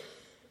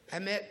 I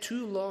met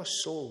 2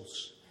 lost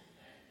souls,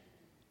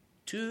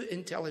 2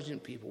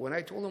 intelligent people. When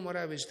I told them what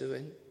I was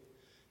doing,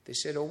 they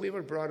said, oh, we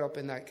were brought up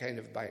in that kind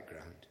of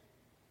background.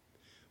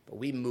 But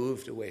we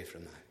moved away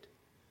from that.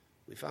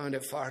 We found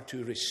it far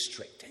too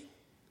restricting,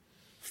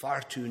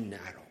 far too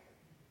narrow.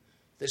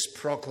 This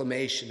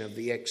proclamation of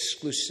the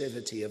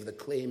exclusivity of the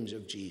claims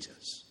of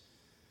Jesus.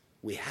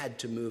 We had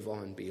to move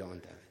on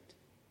beyond that.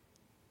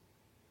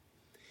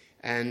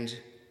 And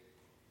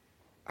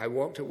I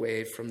walked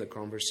away from the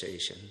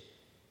conversation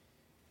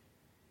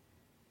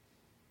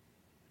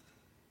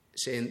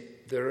saying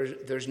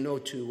there's no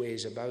 2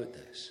 ways about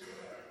this.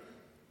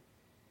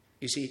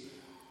 You see,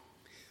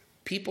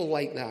 people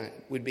like that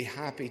would be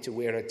happy to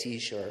wear a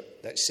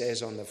T-shirt that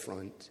says on the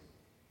front,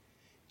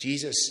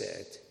 Jesus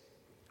said,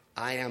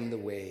 I am the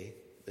way,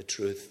 the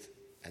truth,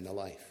 and the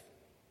life.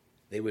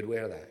 They would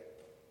wear that.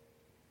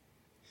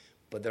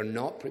 But they're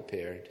not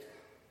prepared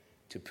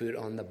to put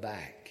on the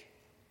back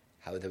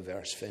how the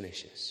verse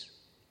finishes.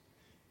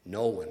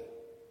 No one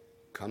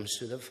comes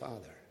to the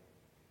Father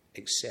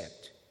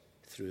except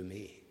through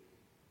me.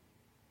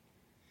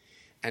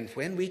 And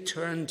when we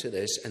turn to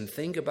this and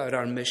think about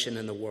our mission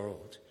in the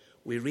world,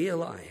 we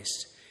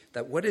realize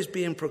that what is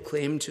being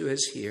proclaimed to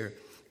us here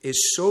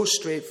is so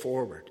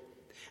straightforward.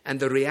 And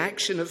the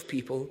reaction of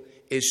people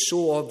is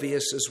so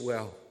obvious as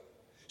well.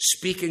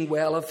 Speaking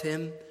well of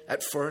him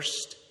at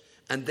first,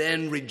 and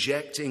then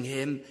rejecting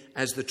him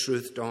as the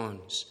truth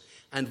dawns.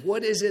 And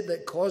what is it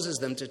that causes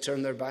them to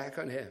turn their back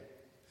on him?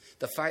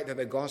 The fact that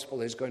the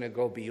gospel is going to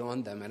go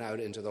beyond them and out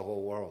into the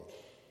whole world.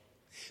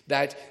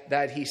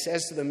 That he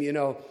says to them,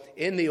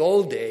 in the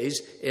old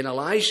days, in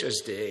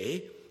Elisha's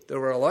day, there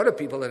were a lot of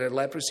people that had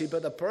leprosy,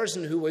 but the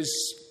person who was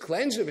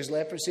cleansed of his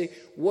leprosy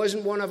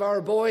wasn't one of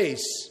our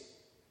boys.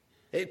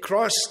 It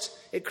crossed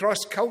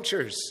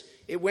cultures.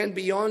 It went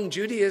beyond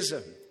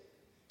Judaism.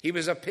 He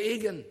was a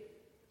pagan.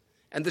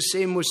 And the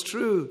same was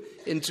true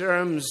in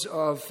terms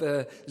of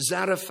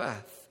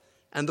Zarephath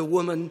and the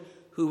woman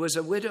who was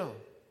a widow.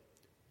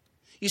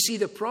 You see,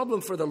 the problem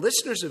for the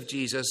listeners of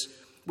Jesus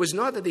was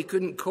not that they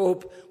couldn't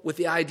cope with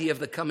the idea of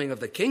the coming of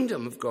the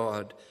kingdom of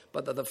God,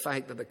 but that the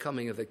fact that the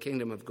coming of the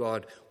kingdom of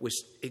God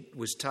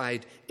was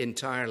tied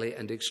entirely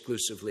and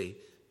exclusively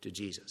to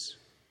Jesus.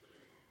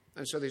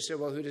 And so they said,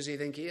 well, who does he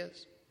think he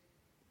is?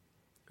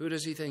 Who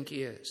does he think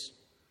he is?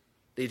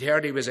 They'd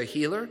heard he was a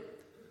healer,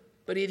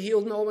 but he'd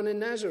healed no one in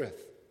Nazareth.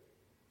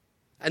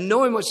 And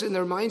knowing what's in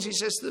their minds, he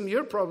says to them,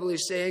 you're probably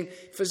saying,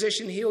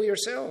 physician, heal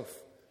yourself.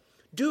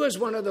 Do us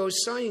one of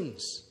those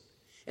signs.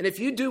 And if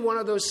you do one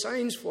of those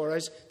signs for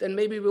us, then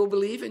maybe we'll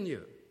believe in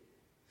you.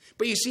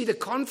 But you see, the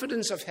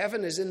confidence of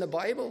heaven is in the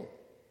Bible.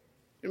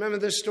 Remember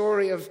the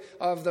story of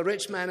the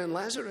rich man and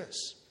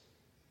Lazarus.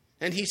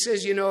 And he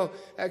says,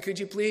 could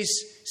you please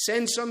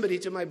send somebody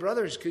to my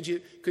brothers? Could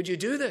you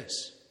do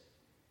this?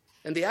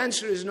 And the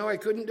answer is no, I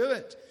couldn't do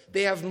it.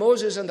 They have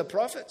Moses and the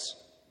prophets.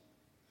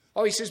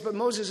 Oh, he says, but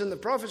Moses and the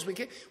prophets,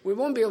 we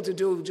won't be able to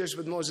do just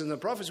with Moses and the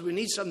prophets. We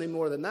need something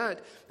more than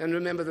that. And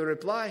remember the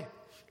reply.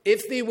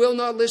 If they will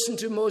not listen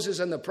to Moses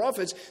and the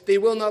prophets, they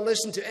will not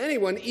listen to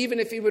anyone, even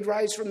if he would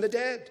rise from the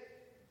dead.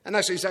 And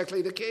that's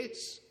exactly the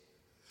case.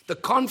 The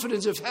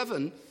confidence of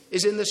heaven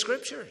is in the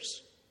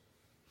scriptures.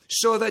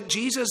 So that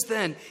Jesus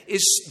then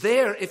is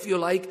there, if you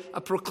like,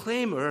 a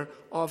proclaimer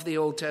of the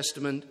Old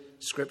Testament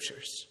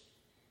scriptures.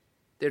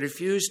 They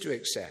refused to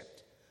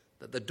accept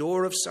that the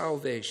door of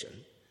salvation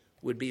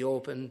would be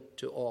open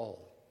to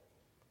all.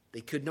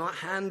 They could not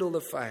handle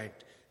the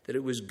fact that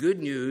it was good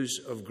news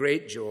of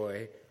great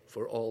joy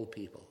for all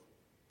people,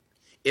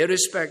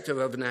 irrespective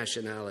of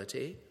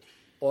nationality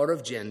or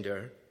of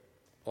gender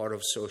or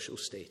of social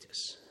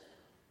status.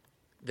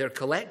 Their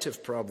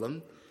collective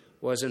problem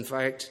was, in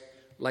fact,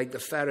 like the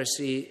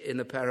Pharisee in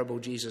the parable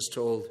Jesus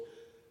told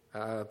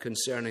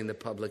concerning the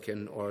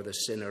publican or the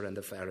sinner and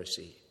the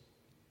Pharisee.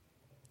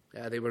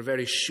 They were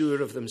very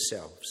sure of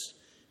themselves.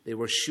 They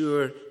were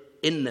sure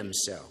in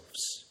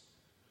themselves.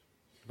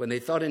 When they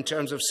thought in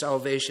terms of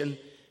salvation,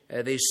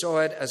 they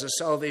saw it as a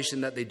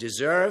salvation that they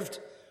deserved,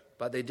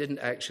 but they didn't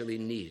actually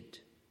need.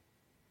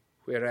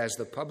 Whereas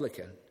the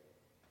publican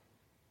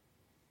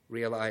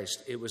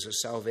realized it was a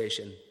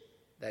salvation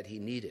that he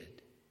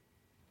needed,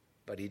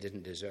 but he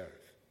didn't deserve.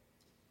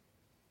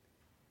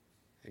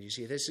 And you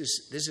see, this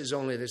is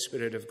only the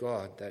Spirit of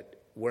God that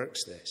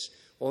works this.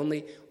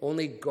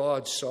 Only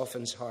God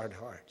softens hard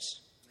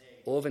hearts.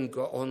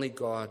 Only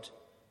God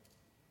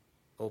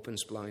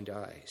opens blind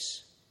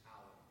eyes.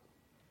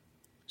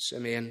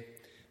 Simeon,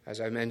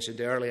 as I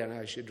mentioned earlier, and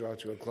I should draw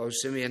to a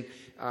close, Simeon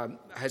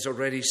has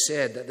already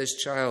said that this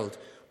child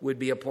would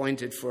be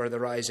appointed for the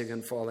rising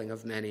and falling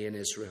of many in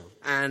Israel,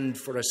 and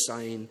for a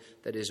sign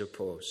that is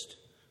opposed.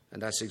 And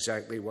that's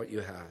exactly what you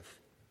have.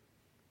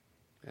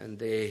 And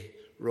they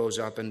rose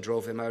up and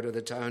drove him out of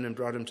the town and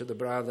brought him to the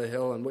brow of the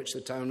hill on which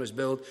the town was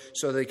built,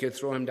 so they could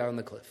throw him down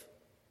the cliff.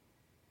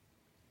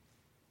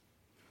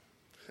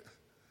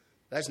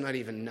 That's not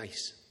even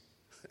nice.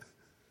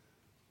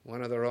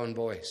 One of their own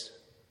boys.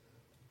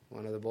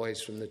 One of the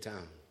boys from the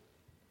town.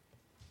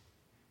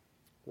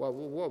 What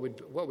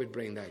would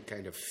bring that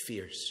kind of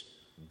fierce,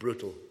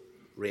 brutal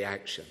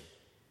reaction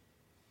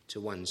to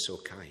one so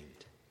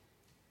kind?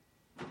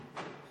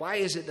 Why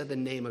is it that the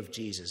name of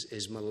Jesus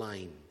is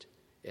maligned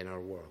in our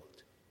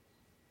world?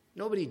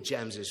 Nobody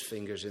jams his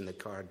fingers in the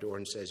car door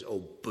and says, "Oh,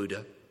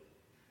 Buddha."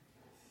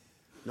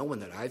 No one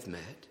that I've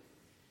met.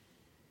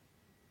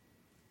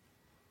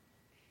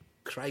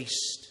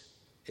 Christ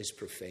is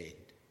profaned.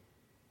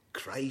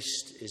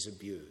 Christ is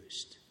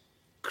abused.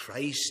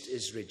 Christ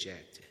is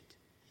rejected.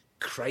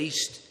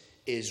 Christ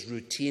is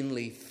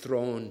routinely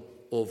thrown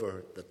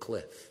over the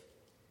cliff.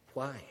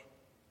 Why?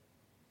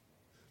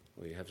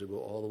 Well, you have to go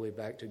all the way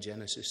back to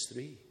Genesis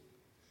 3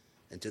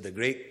 and to the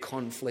great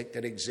conflict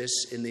that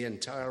exists in the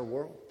entire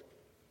world,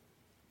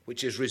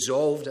 which is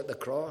resolved at the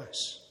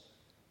cross.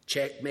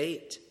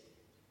 Checkmate.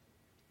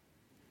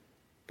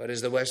 But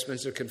as the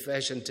Westminster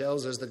Confession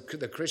tells us,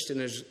 the Christian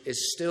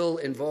is still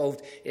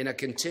involved in a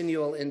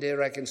continual and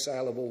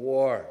irreconcilable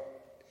war.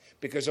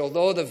 Because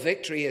although the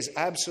victory is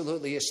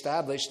absolutely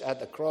established at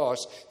the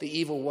cross, the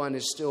evil one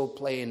is still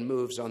playing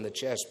moves on the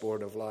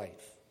chessboard of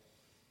life.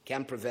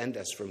 Can't prevent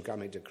us from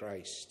coming to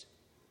Christ.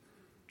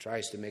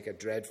 Tries to make a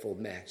dreadful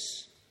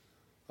mess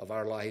of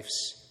our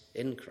lives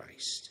in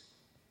Christ.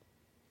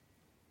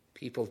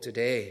 People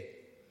today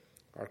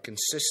are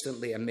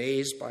consistently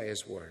amazed by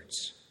his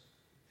words,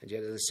 and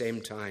yet at the same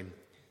time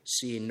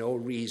see no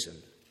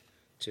reason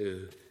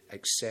to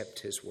accept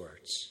his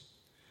words.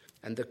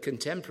 And the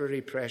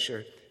contemporary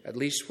pressure, at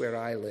least where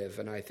I live,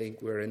 and I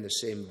think we're in the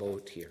same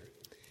boat here,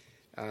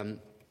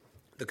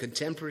 the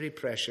contemporary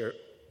pressure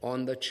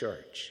on the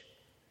church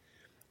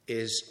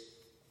is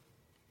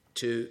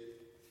to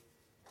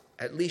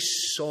at least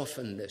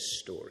soften this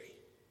story.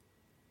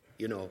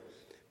 You know,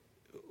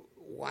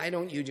 why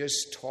don't you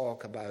just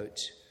talk about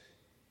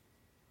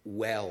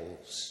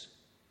wells,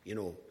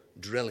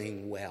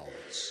 drilling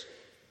wells?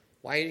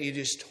 Why don't you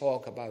just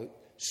talk about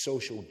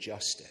social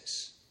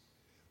justice?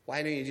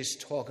 Why don't you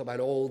just talk about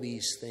all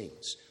these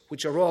things,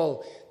 which are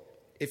all,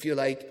 if you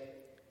like,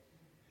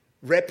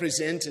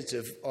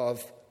 representative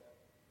of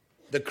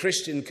the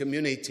Christian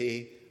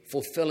community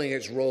fulfilling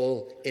its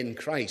role in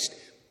Christ?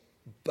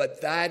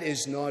 But that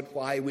is not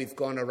why we've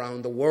gone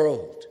around the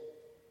world.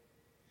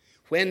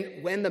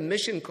 When the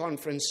mission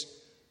conference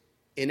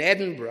in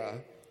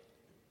Edinburgh,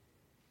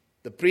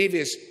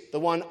 the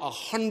one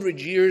 100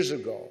 years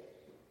ago,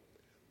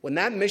 when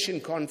that mission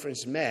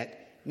conference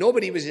met,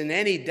 nobody was in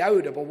any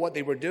doubt about what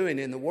they were doing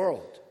in the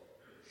world.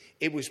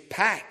 It was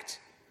packed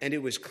and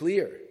it was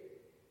clear.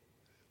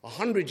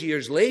 100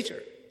 years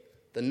later,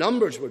 the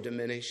numbers were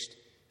diminished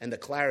and the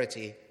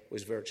clarity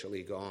was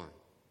virtually gone.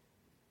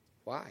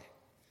 Why?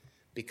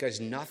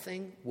 Because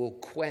nothing will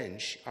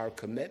quench our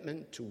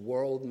commitment to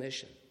world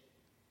mission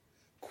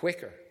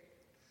quicker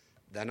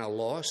than a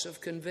loss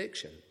of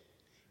conviction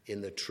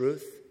in the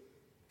truth,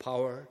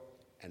 power,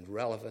 and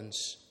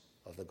relevance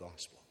of the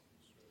gospel.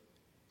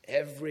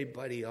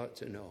 Everybody ought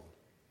to know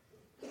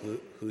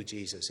who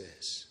Jesus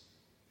is,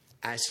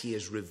 as he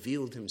has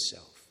revealed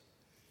himself.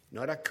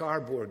 Not a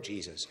cardboard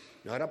Jesus,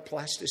 not a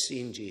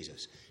plasticine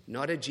Jesus,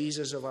 not a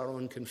Jesus of our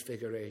own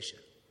configuration,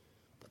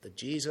 but the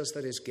Jesus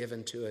that is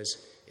given to us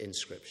in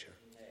Scripture.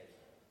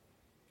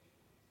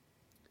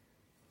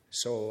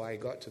 So I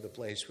got to the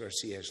place where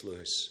C.S.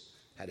 Lewis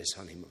had his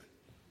honeymoon.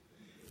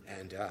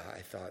 And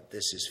I thought,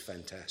 this is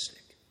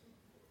fantastic.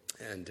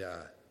 And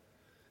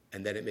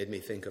then it made me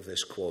think of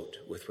this quote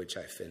with which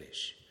I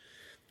finish.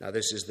 Now,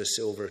 this is the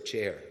silver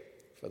chair.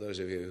 For those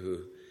of you who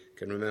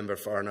can remember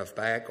far enough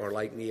back, or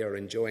like me are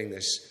enjoying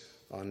this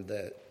on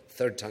the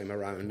third time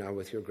around now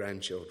with your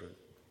grandchildren.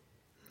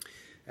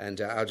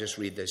 And I'll just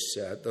read this.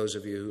 Those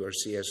of you who are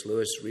C.S.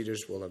 Lewis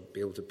readers will be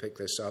able to pick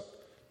this up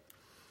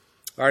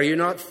Are you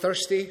not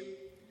thirsty?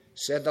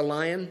 Said the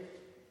lion.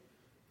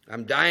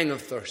 I'm dying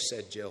of thirst,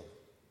 said Jill.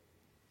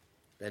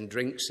 Then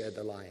drink, said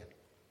the lion.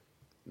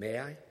 May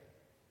I?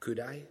 Could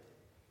I?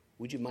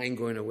 Would you mind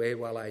going away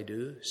while I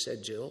do?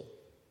 Said Jill.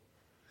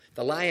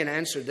 The lion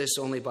answered this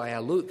only by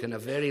a look and a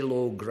very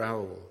low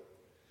growl.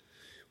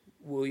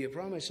 Will you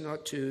promise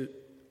not to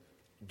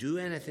do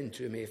anything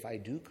to me if I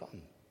do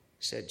come?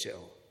 Said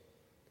Jill.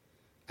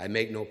 I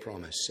make no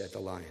promise, said the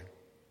lion.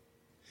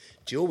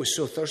 Jill was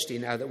so thirsty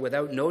now that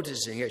without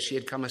noticing it, she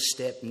had come a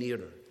step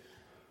nearer.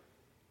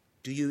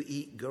 Do you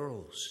eat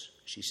girls?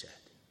 She said.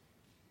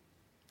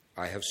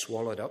 I have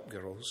swallowed up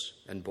girls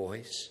and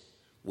boys,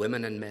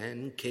 women and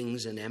men,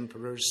 kings and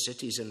emperors,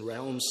 cities and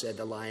realms, said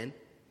the lion.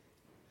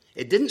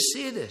 It didn't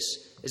say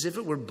this as if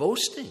it were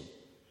boasting,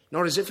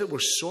 nor as if it were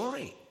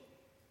sorry,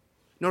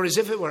 nor as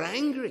if it were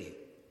angry.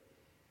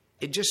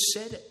 It just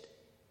said it.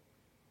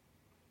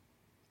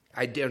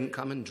 I daren't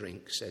come and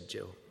drink, said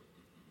Jill.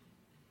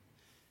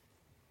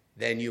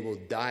 Then you will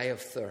die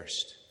of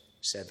thirst,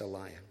 said the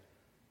lion.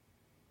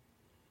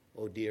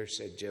 Oh dear,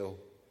 said Jill,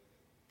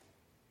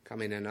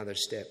 coming another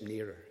step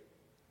nearer.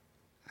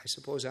 I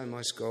suppose I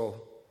must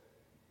go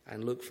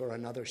and look for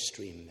another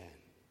stream then.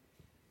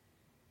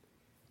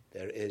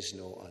 There is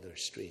no other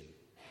stream,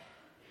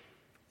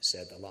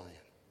 said the lion.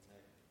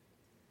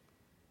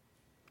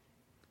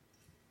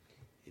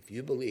 If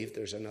you believe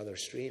there's another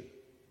stream,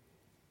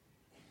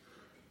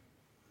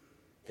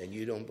 then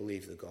you don't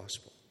believe the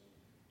gospel.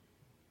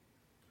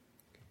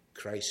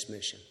 Christ's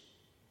mission,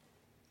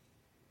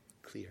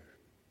 clear.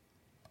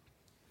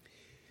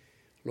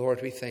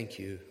 Lord, we thank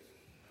you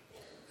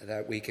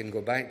that we can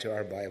go back to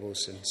our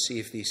Bibles and see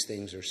if these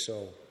things are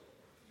so.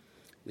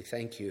 We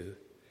thank you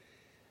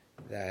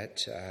that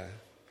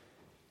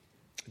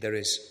there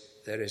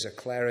is a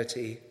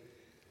clarity,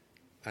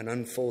 an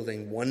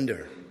unfolding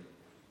wonder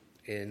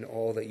in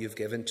all that you've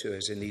given to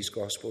us in these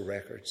gospel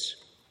records.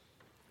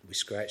 We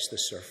scratch the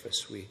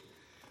surface. We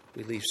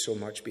leave so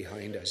much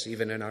behind us,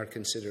 even in our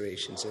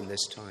considerations in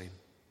this time.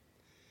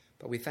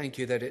 But we thank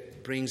you that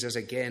it brings us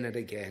again and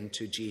again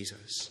to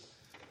Jesus,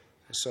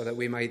 so that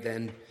we might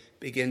then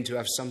begin to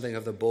have something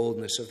of the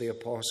boldness of the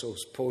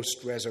apostles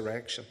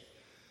post-resurrection,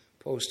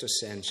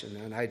 post-ascension.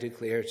 And I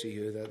declare to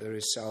you that there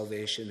is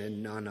salvation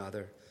in none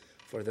other,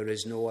 for there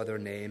is no other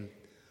name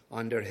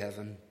under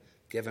heaven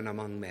given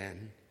among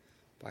men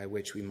by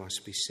which we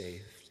must be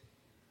saved.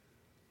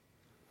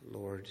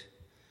 Lord,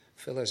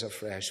 fill us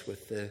afresh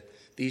with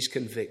these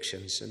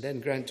convictions, and then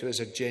grant to us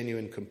a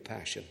genuine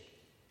compassion,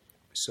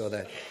 so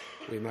that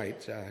we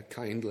might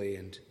kindly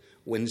and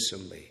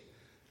winsomely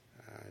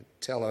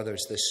tell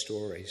others this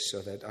story,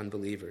 so that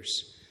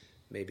unbelievers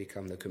may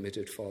become the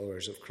committed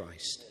followers of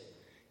Christ,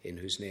 in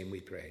whose name we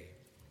pray.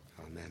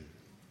 Amen.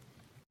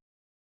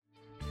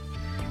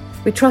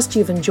 We trust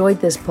you've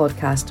enjoyed this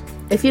podcast.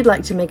 If you'd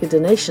like to make a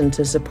donation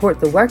to support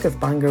the work of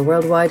Bangor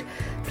Worldwide,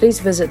 please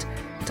visit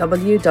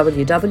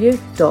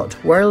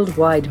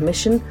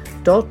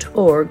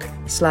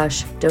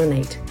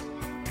www.worldwidemission.org/donate.